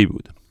بر وی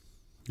بود.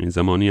 این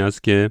زمانی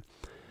است که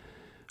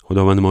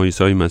خداوند ما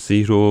عیسی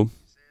مسیح رو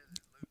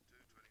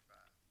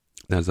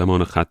در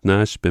زمان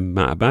ختنش به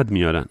معبد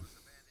میارن.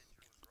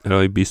 در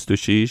آیه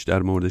 26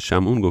 در مورد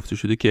شمعون گفته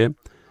شده که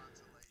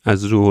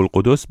از روح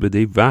القدس به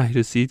دی وحی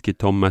رسید که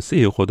تا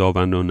مسیح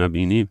خداوند را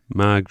نبینی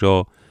مرگ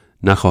را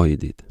نخواهی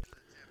دید.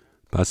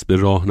 پس به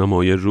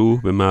راهنمای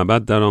روح به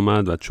معبد در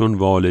آمد و چون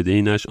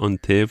والدینش آن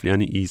طفل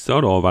یعنی عیسی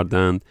را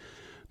آوردند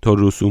تا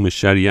رسوم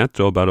شریعت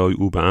را برای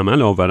او به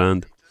عمل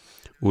آورند،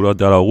 او را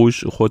در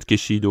آغوش خود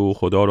کشید و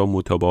خدا را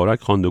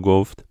متبارک خواند و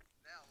گفت: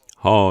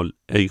 حال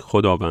ای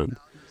خداوند،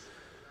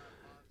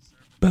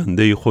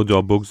 بنده خود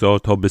را بگذار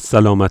تا به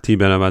سلامتی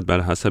برود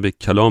بر حسب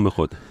کلام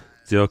خود،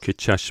 زیرا که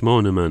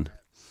چشمان من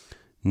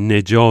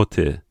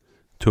نجات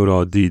تو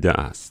را دیده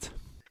است.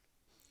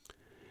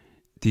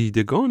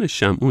 دیدگان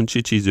شمعون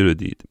چه چیزی رو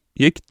دید؟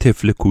 یک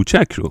طفل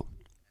کوچک رو.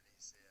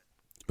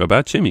 و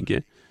بعد چه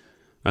میگه؟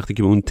 وقتی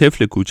که به اون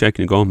طفل کوچک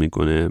نگاه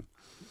میکنه،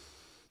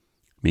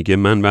 میگه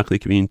من وقتی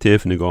که به این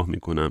طفل نگاه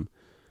میکنم،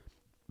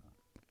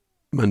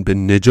 من به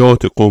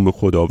نجات قوم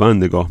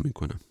خداوند نگاه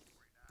میکنم.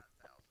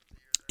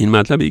 این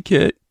مطلبی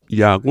که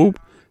یعقوب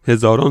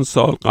هزاران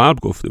سال قبل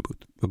گفته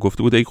بود و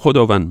گفته بود ای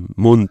خداوند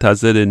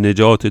منتظر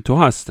نجات تو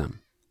هستم.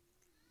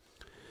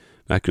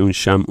 و که اون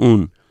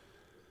شمعون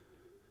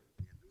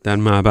در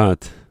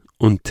معبد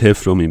اون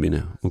طفل رو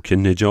میبینه، او که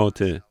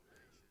نجات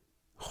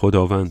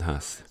خداوند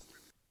هست.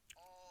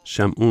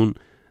 شمعون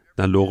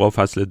در لوقا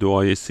فصل 2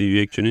 آیه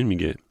 31 چنین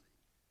میگه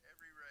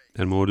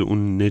در مورد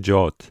اون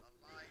نجات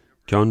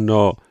که آن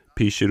را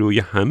پیش روی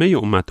همه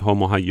امتها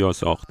مهیا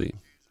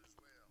ساختیم.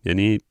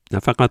 یعنی نه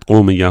فقط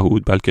قوم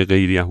یهود بلکه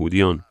غیر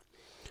یهودیان،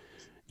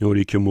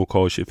 نوری که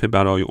مکاشفه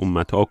برای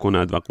امتها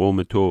کند و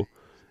قوم تو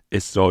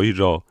اسرائیل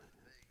را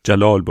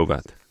جلال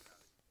بود.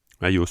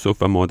 و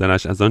یوسف و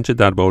مادرش از آنچه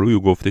درباره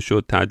او گفته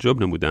شد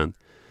تعجب نمودند.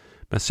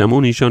 پس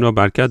شمعون ایشان را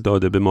برکت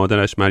داده به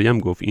مادرش مریم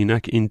گفت: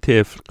 اینک این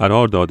طفل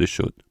قرار داده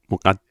شد،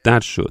 مقدر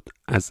شد،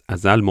 از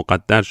ازل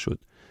مقدر شد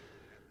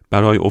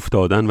برای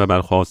افتادن و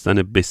برخاستن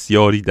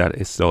بسیاری در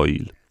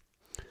اسرائیل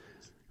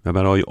و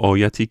برای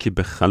آیتی که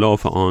به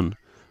خلاف آن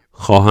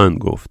خواهند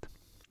گفت.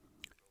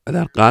 و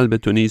در قلب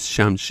تو نیز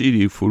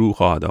شمشیری فرو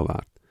خواهد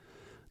آورد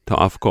تا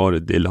افکار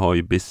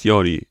دلهای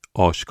بسیاری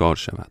آشکار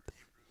شود.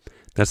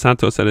 در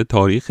سرتاسر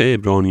تاریخ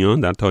عبرانیان،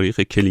 در تاریخ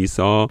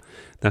کلیسا،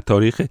 در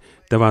تاریخ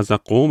 12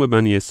 قوم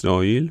بنی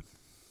اسرائیل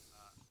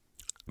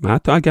و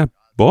حتی اگر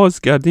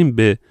بازگردیم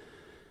به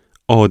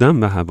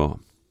آدم و حوا،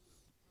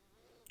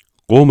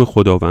 قوم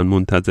خداوند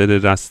منتظر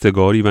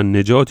رستگاری و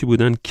نجاتی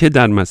بودند که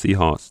در مسیح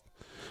هاست.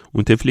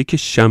 اون طفلی که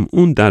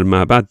شمعون در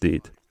معبد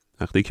دید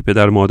وقتی که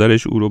پدر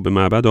مادرش او رو به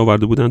معبد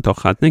آورده بودند تا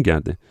ختنه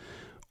گرده،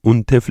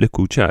 اون طفل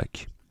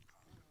کوچک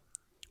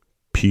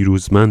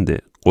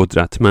پیروزمنده،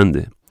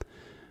 قدرتمنده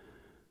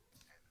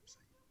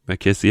و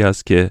کسی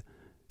هست که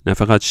نه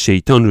فقط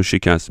شیطان رو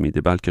شکست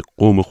میده بلکه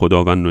قوم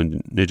خداوند رو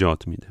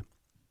نجات میده.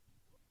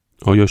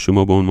 آیا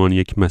شما به عنوان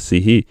یک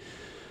مسیحی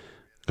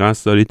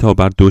قصد دارید تا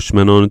بر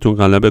دشمنانتون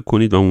غلبه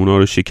کنید و اونا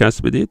رو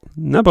شکست بدید؟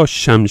 نه با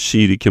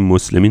شمشیری که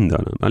مسلمین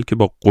دارن بلکه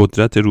با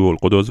قدرت روح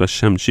القدس و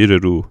شمشیر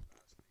روح.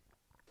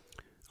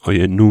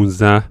 آیه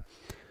 19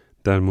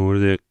 در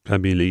مورد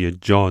قبیله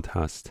جاد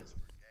هست.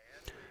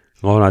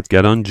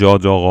 غارتگران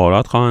جاد را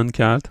غارت خواهند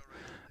کرد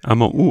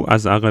اما او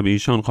از عقب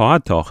ایشان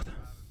خواهد تاخت.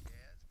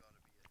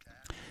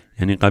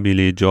 یعنی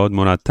قبیله جاد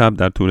مرتب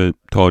در طول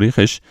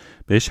تاریخش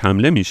بهش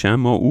حمله میشه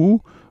اما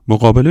او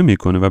مقابله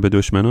میکنه و به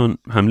دشمنان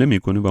حمله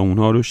میکنه و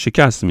اونها رو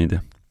شکست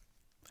میده.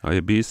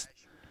 آیه 20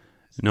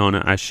 نان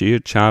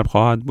عشیر چرب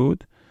خواهد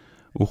بود،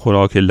 او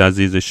خوراک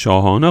لذیذ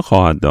شاهانه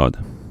خواهد داد.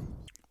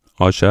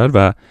 آشر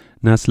و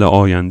نسل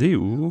آینده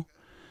او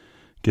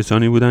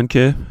کسانی بودند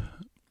که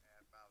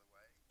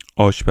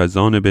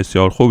آشپزان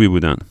بسیار خوبی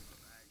بودند.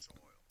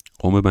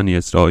 قوم بنی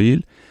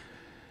اسرائیل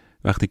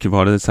وقتی که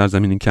وارد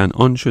سرزمین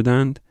کنعان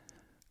شدند،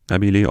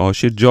 قبیله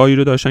آشر جایی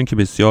رو داشتن که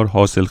بسیار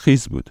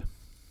حاصلخیز بود.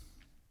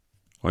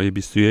 آیه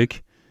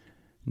 21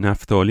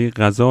 نفتالی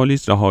غزالی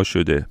رها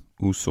شده،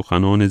 او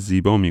سخنان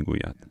زیبا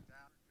میگوید.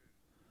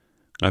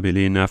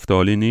 قبیله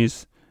نفتالی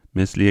نیز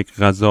مثل یک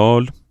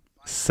غزال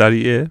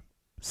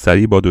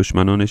سریع با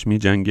دشمنانش می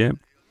جنگه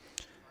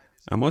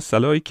اما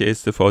سلاحی که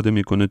استفاده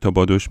میکنه تا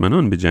با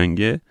دشمنان به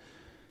جنگه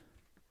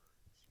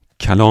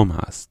کلام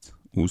هست.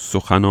 او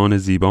سخنان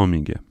زیبا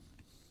میگه.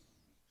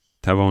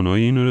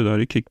 توانایی اینو رو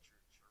داره که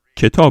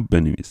کتاب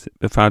بنویسه،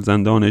 به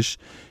فرزندانش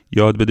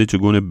یاد بده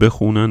چگونه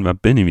بخونن و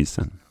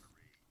بنویسن.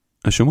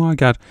 شما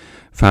اگر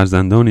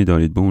فرزندانی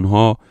دارید، به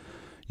اونها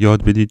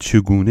یاد بدید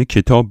چگونه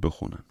کتاب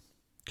بخونن،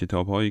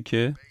 کتاب هایی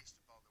که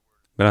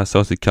بر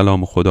اساس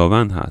کلام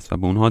خداوند هست و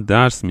به اونها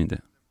درس میده.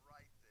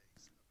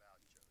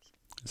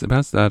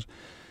 سپس در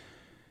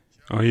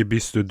آیه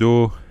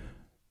 22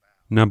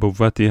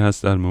 نبوتی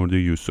هست در مورد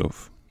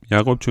یوسف.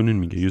 یعقوب چنین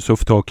میگه: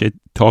 یوسف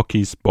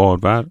تاکی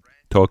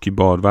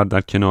بارور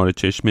در کنار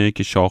چشمه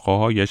که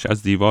شاخه‌هایش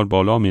از دیوار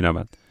بالا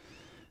میرود.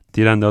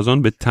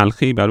 تیراندازان به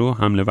تلخی بر او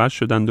حمله ور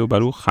شدند و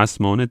بر او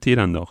خصمانه تیر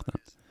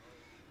انداختند،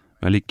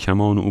 ولی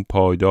کمان او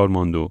پایدار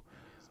ماند و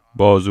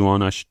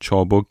بازوانش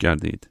چابک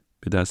گردید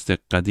به دست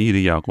قدیر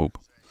یعقوب.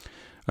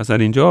 از در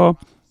اینجا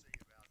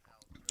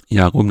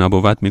یعقوب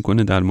نبوت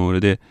میکنه در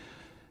مورد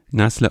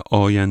نسل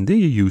آینده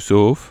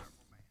یوسف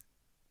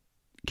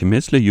که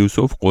مثل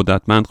یوسف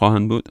قدرتمند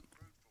خواهند بود،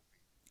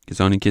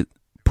 کسانی که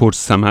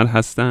پرثمر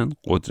هستند،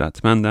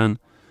 قدرتمندن،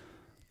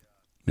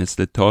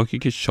 مثل تاکی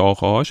که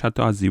شاخه‌هاش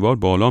حتی از دیوار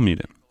بالا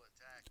میره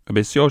و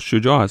بسیار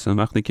شجاع هستن.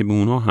 وقتی که به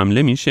اونها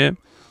حمله میشه،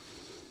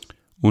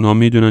 اونها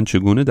میدونن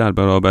چگونه در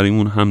برابر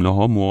اون حمله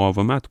ها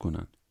مقاومت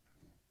کنن.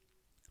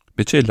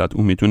 به چه علت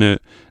اون میتونه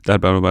در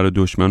برابر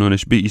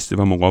دشمنانش بایسته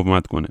و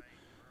مقاومت کنه؟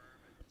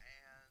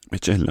 به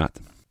چه علت؟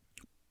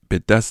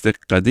 به دست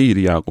قدیر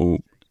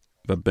یعقوب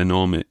و به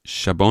نام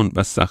شبان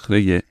و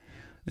صخره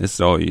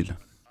اسرائیل،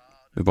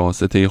 به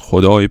واسطه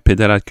خدای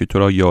پدرت که تو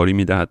را یاری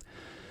میدهد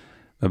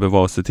و به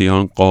واسطه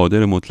آن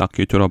قادر مطلق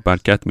که تو را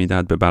برکت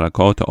میدهد، به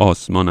برکات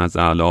آسمان از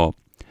اعلی و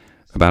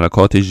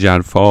برکات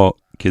ژرفا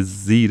که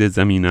زیر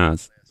زمین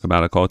است و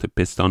برکات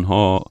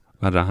پستانها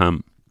و رحم.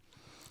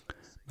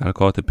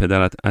 برکات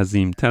پدرت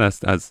عظیمتر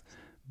است از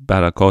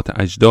برکات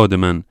اجداد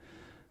من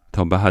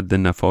تا به حد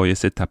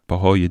نفایس تپه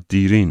های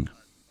دیرین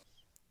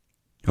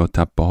یا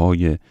تپه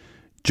های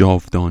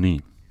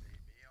جاودانی.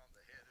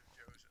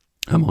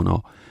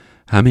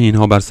 همه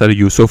اینها بر سر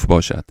یوسف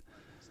باشد،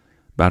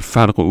 بر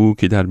فرق او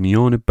که در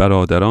میان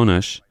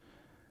برادرانش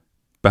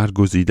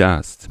برگزیده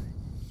است.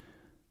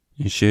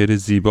 این شعر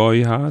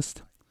زیبایی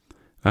هست.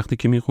 وقتی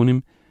که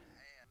میخونیم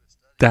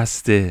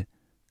دست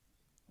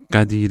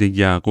قدیر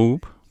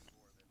یعقوب،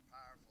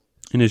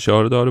 این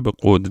اشاره داره به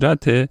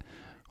قدرت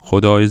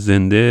خدای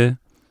زنده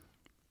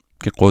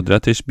که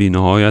قدرتش بی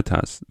نهایت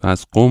هست و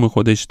از قوم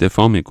خودش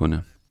دفاع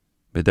میکنه.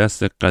 به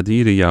دست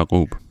قدیر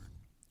یعقوب،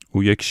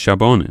 او یک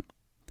شبانه.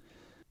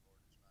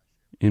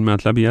 این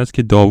مطلبی است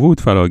که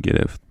داوود فرا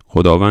گرفت: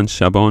 خداوند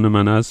شبان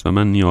من است و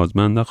من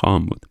نیازمند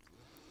خواهم بود.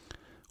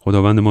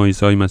 خداوند ما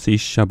عیسی مسیح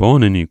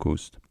شبان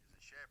نیکوست.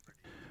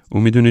 او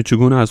میدونه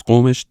چگونه از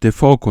قومش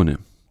دفاع کنه.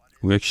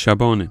 او یک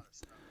شبانه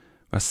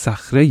و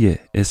صخره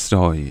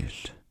اسرائیل.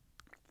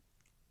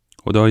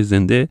 خدای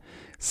زنده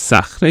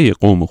صخره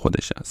قوم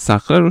خودش است.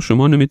 صخره رو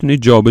شما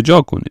نمیتونید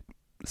جابجا کنید.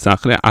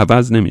 صخره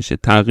عوض نمیشه،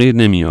 تغییر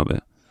نمییابه.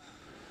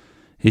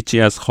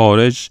 هیچی از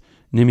خارج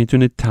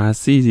نمیتونه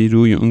تأثیری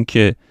روی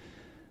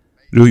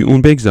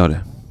اون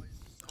بگذاره.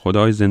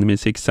 خدای زنده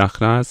مثل یک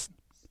صخره است،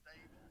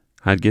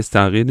 هرگز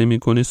تغییر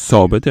نمیکنه،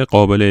 ثابت،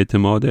 قابل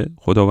اعتماده.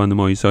 خداوند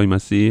ما عیسی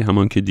مسیح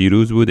همان که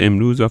دیروز بود،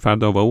 امروز و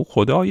فردا، و او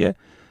خدای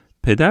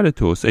پدر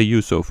توست. ای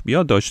یوسف،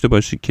 بیاد داشته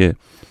باشی که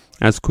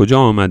از کجا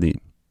آمدی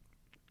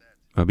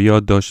و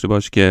بیاد داشته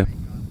باش که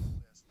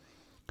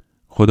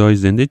خدای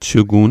زنده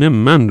چگونه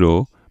من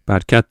رو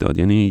برکت داد،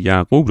 یعنی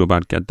یعقوب رو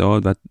برکت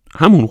داد، و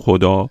همون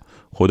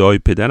خدای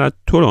پدرت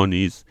تو را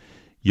نیز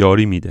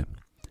یاری میده.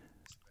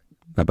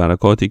 و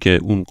برکاتی که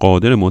اون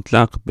قادر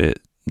مطلق به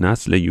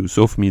نسل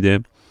یوسف میده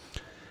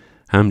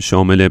هم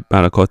شامل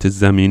برکات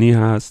زمینی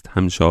هست،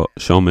 هم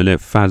شامل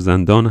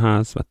فرزندان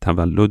هست و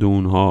تولد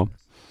اونها،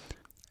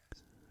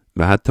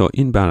 و حتی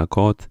این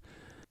برکات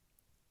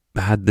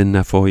به حد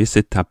نفایس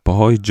تپه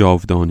های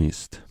جاودانی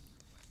است.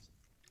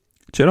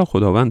 چرا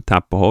خداوند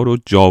تپه ها رو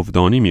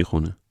جاودانی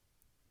میخونه؟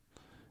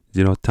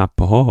 زیرا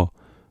تپه ها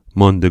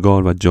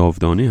ماندگار و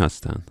جاودانی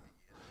هستند.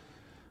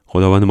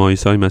 خداوند ما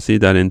عیسی مسیح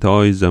در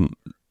انتهای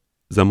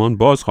زمان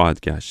باز خواهد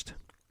گشت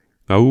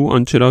و او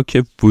آنچه را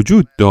که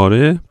وجود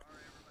داره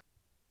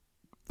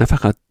نه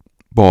فقط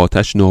با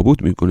آتش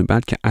نابود میکنه،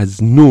 بلکه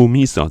از نو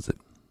میسازه.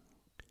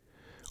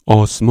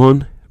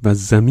 آسمان و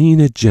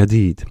زمین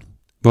جدید.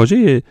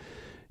 واژه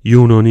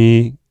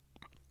یونانی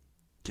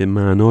که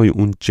معنای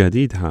اون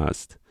جدید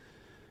هست،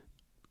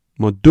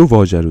 ما دو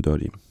واژه رو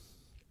داریم.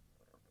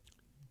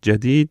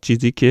 جدید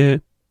چیزی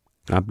که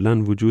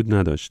قبلا وجود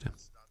نداشته،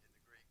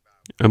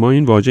 اما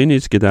این واژه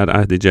نیست که در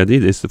عهد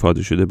جدید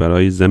استفاده شده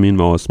برای زمین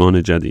و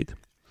آسمان جدید.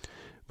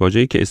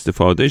 واژه‌ای که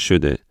استفاده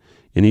شده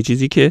یعنی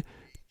چیزی که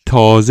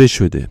تازه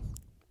شده،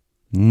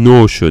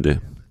 نو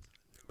شده.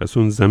 پس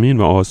اون زمین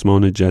و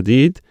آسمان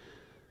جدید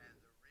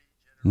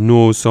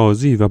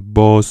نوسازی و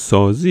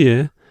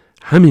بازسازی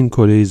همین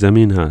کره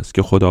زمین هست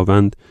که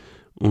خداوند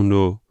اون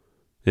رو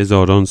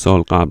هزاران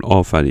سال قبل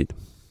آفرید.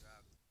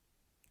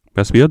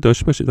 پس بیاد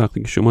داشته باشید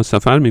وقتی که شما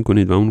سفر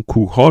میکنید و اون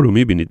کوه ها رو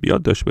میبینید،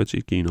 بیاد داشته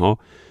باشید که اینها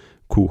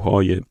کوه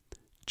های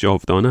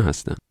جاودانه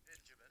هستند.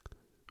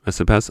 و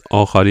سپس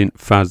آخرین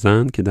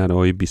فرزند که در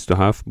آیه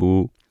 27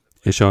 بود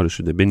اشاره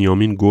شده: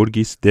 بنیامین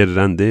گرگی است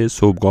درنده،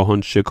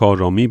 صبحگاهان شکار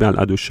را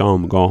میبلعد و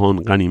شامگاهان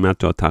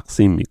غنیمت را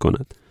تقسیم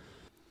میکند.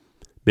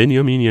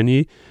 بنیامین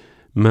یعنی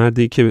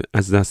مردی که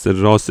از دست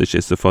راستش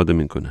استفاده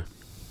میکنه.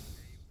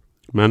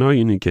 معنای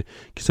اینه که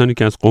کسانی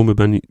که از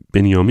قوم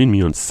بنیامین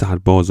میان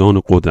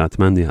سربازان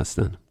قدرتمندی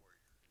هستن،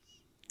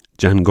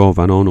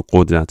 جنگاوران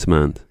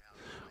قدرتمند.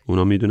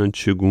 اونا میدونن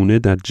چگونه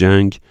در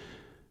جنگ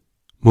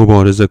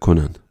مبارزه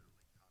کنند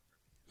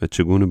و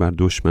چگونه بر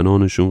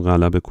دشمنانشون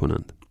غلبه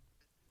کنند.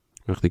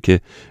 وقتی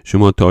که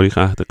شما تاریخ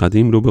عهد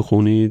قدیم رو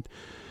بخونید،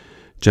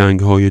 جنگ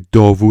های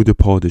داوود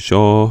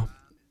پادشاه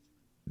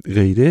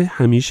غیره،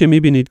 همیشه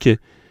میبینید که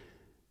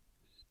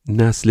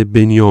نسل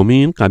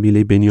بنیامین،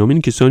 قبیله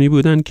بنیامین کسانی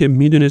بودند که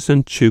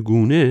میدونستن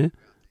چگونه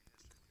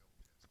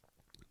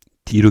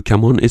تیر و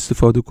کمان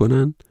استفاده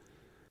کنن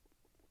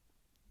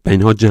و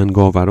اینها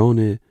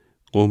جنگاوران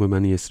قوم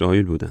بنی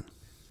اسرائیل بودند.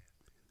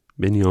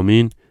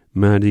 بنیامین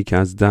مردی که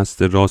از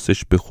دست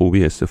راستش به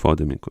خوبی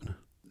استفاده میکنه.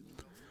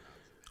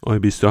 آیه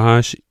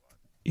 28: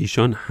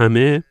 ایشان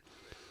همه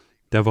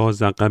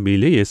 12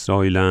 قبیله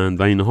اسرائیلند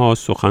و اینها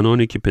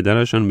سخنانی که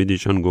پدرشان به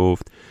ایشان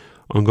گفت،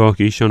 آنگاه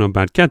که ایشان را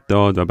برکت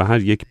داد و به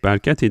هر یک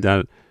برکتی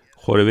در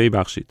خوره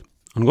بخشید.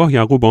 آنگاه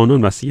یعقوب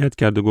آنان وصیت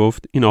کرد و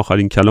گفت: این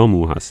آخرین کلام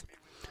او هست.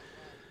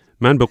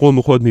 من به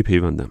قوم خود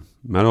میپیوندم،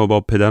 مرا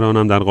با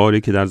پدرانم در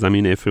غاری که در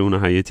زمین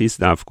افرون حیتی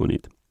است دفن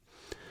کنید،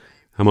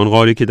 همان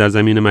غاری که در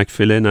زمین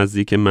مکفله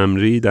نزدیک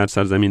ممری در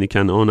سرزمین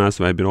کنعان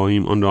است و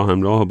ابراهیم آن را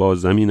همراه با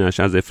زمینش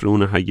از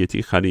افرون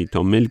حیتی خرید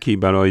تا ملکی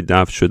برای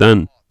دفن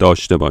شدن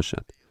داشته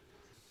باشد.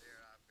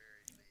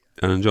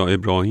 در آنجا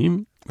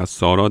ابراهیم و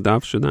سارا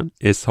دفن شدند،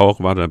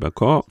 اسحاق و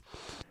ربکا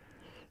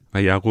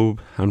و یعقوب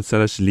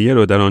همسرش لیه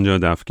رو در آنجا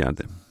دفن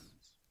کرده.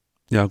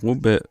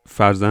 یعقوب به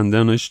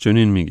فرزندانش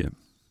چنین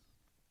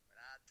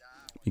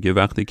میگه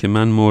وقتی که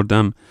من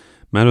مردم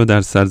مرا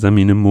در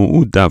سرزمین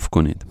موعود دفن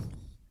کنید.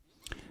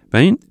 و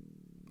این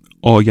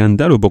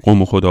آینده رو به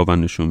قوم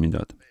خداوند نشون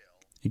میداد.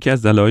 یکی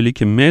از دلایلی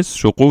که مصر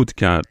سقوط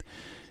کرد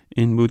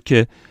این بود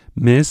که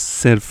مصر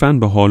صرفاً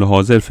به حال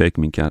حاضر فکر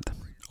میکرد،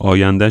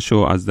 آیندهش رو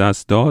از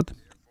دست داد،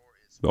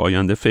 به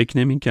آینده فکر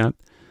نمیکرد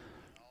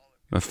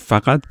و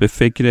فقط به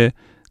فکر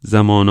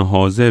زمان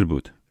حاضر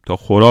بود تا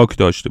خوراک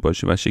داشته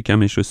باشه و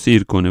شکمش رو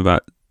سیر کنه و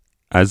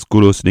از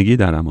گرسنگی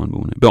در امان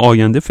بمونه. به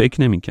آینده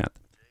فکر نمیکرد.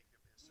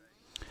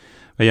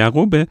 و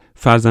یعقوب به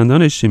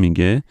فرزندانش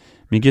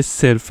میگه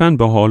صرفاً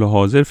به حال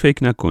حاضر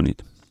فکر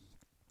نکنید،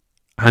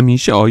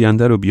 همیشه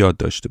آینده رو بیاد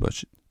داشته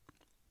باشید،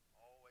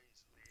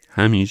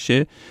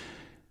 همیشه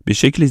به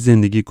شکلی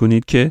زندگی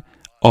کنید که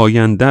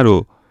آینده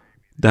رو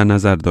در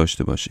نظر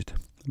داشته باشید.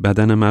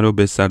 بدن من رو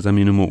به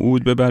سرزمین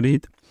موعود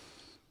ببرید،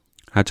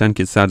 هرچند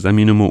که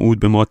سرزمین موعود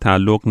به ما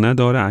تعلق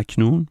نداره،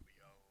 اکنون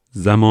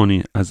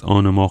زمانی از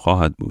آن ما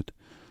خواهد بود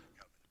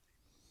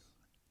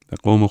و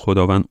قوم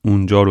خداوند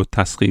اونجا رو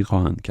تسخیر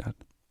خواهند کرد.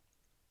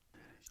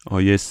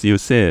 آیه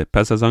 33: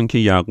 پس از آن که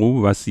یعقوب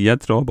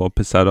وصیت را با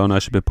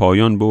پسرانش به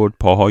پایان برد،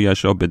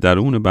 پاهایش را به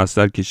درون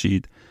بستر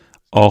کشید،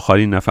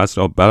 آخرین نفس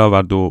را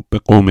برآورد و به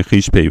قوم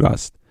خیش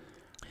پیوست.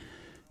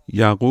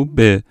 یعقوب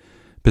به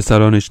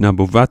پسرانش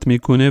نبوت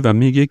میکنه و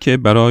میگه که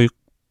برای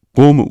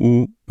قوم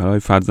او، برای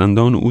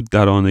فرزندان او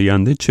در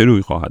آینده چه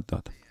روی خواهد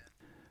داد.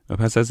 و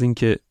پس از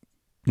اینکه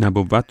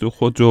نبوت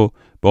خود رو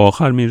به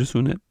آخر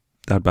میرسونه،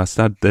 در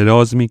بستر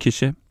دراز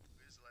میکشه،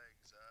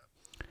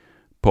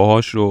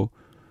 پاهاش رو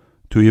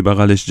توی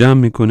بغلش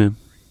جمع میکنه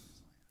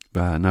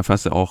و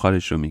نفس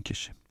آخرش رو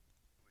میکشه.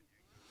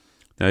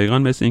 دقیقاً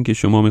مثل این که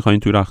شما میخواین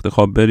توی رخت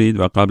خواب برید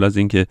و قبل از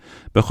اینکه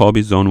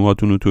بخوابید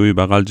زانوهاتون رو توی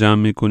بغل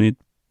جمع میکنید،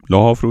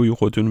 لحاف روی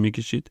خودتون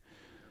میکشید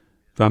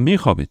و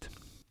میخوابید.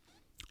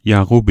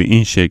 یعقوب به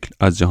این شکل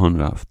از جهان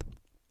رفت،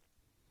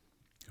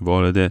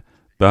 وارد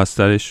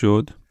بسترش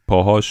شد،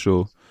 پاهاش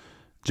رو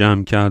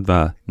جمع کرد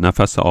و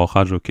نفس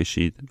آخر رو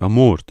کشید و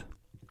مرد.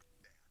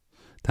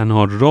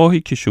 تنها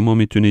راهی که شما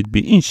میتونید به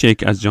این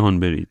شکل از جهان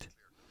برید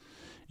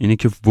اینه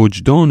که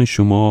وجدان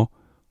شما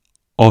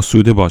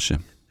آسوده باشه.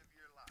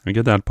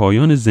 اگر در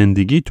پایان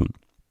زندگیتون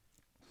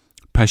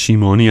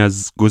پشیمانی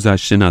از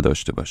گذشته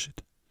نداشته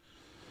باشید،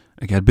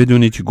 اگر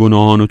بدونید که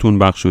گناهانتون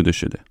بخشوده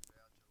شده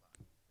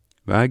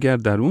و اگر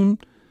در اون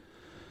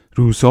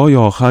روزهای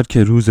آخر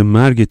که روز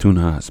مرگتون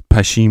هست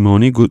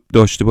پشیمانی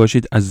داشته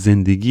باشید از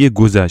زندگی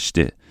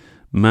گذشته،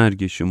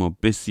 مرگ شما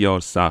بسیار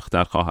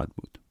سخت‌تر خواهد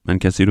بود. من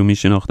کسی رو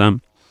میشناختم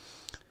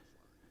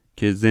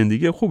که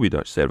زندگی خوبی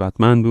داشت،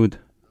 ثروتمند بود.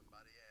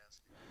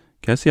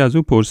 کسی از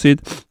او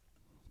پرسید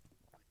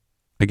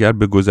اگر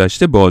به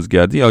گذشته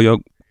بازگردی آیا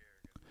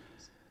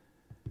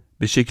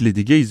به شکل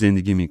دیگه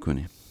زندگی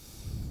میکنی؟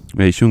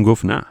 و ایشون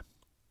گفت نه.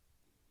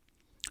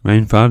 و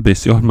این فرد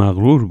بسیار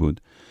مغرور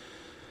بود.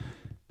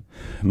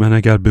 من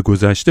اگر به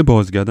گذشته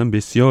بازگردم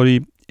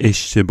بسیاری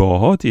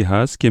اشتباهاتی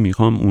هست که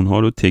میخوام اونها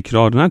رو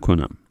تکرار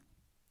نکنم.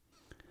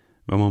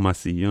 و ما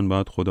مسیحیان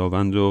باید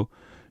خداوند رو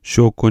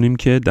شکر کنیم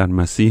که در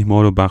مسیح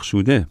ما رو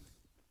بخشوده،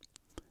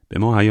 به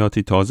ما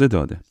حیاتی تازه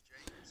داده،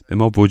 به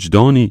ما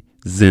وجدانی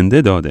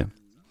زنده داده.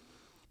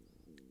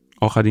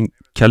 آخرین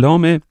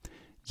کلام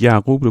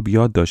یعقوب رو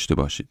بیاد داشته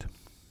باشید.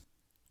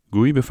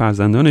 گویی به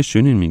فرزندانش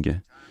چنین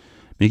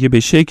میگه به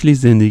شکلی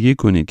زندگی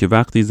کنید که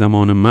وقتی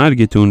زمان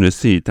مرگتون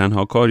رسید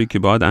تنها کاری که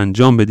باید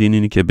انجام بدین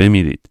اینه که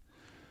بمیرید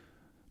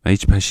و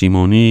هیچ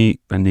پشیمانی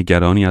و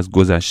نگرانی از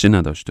گذشته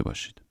نداشته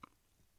باشید.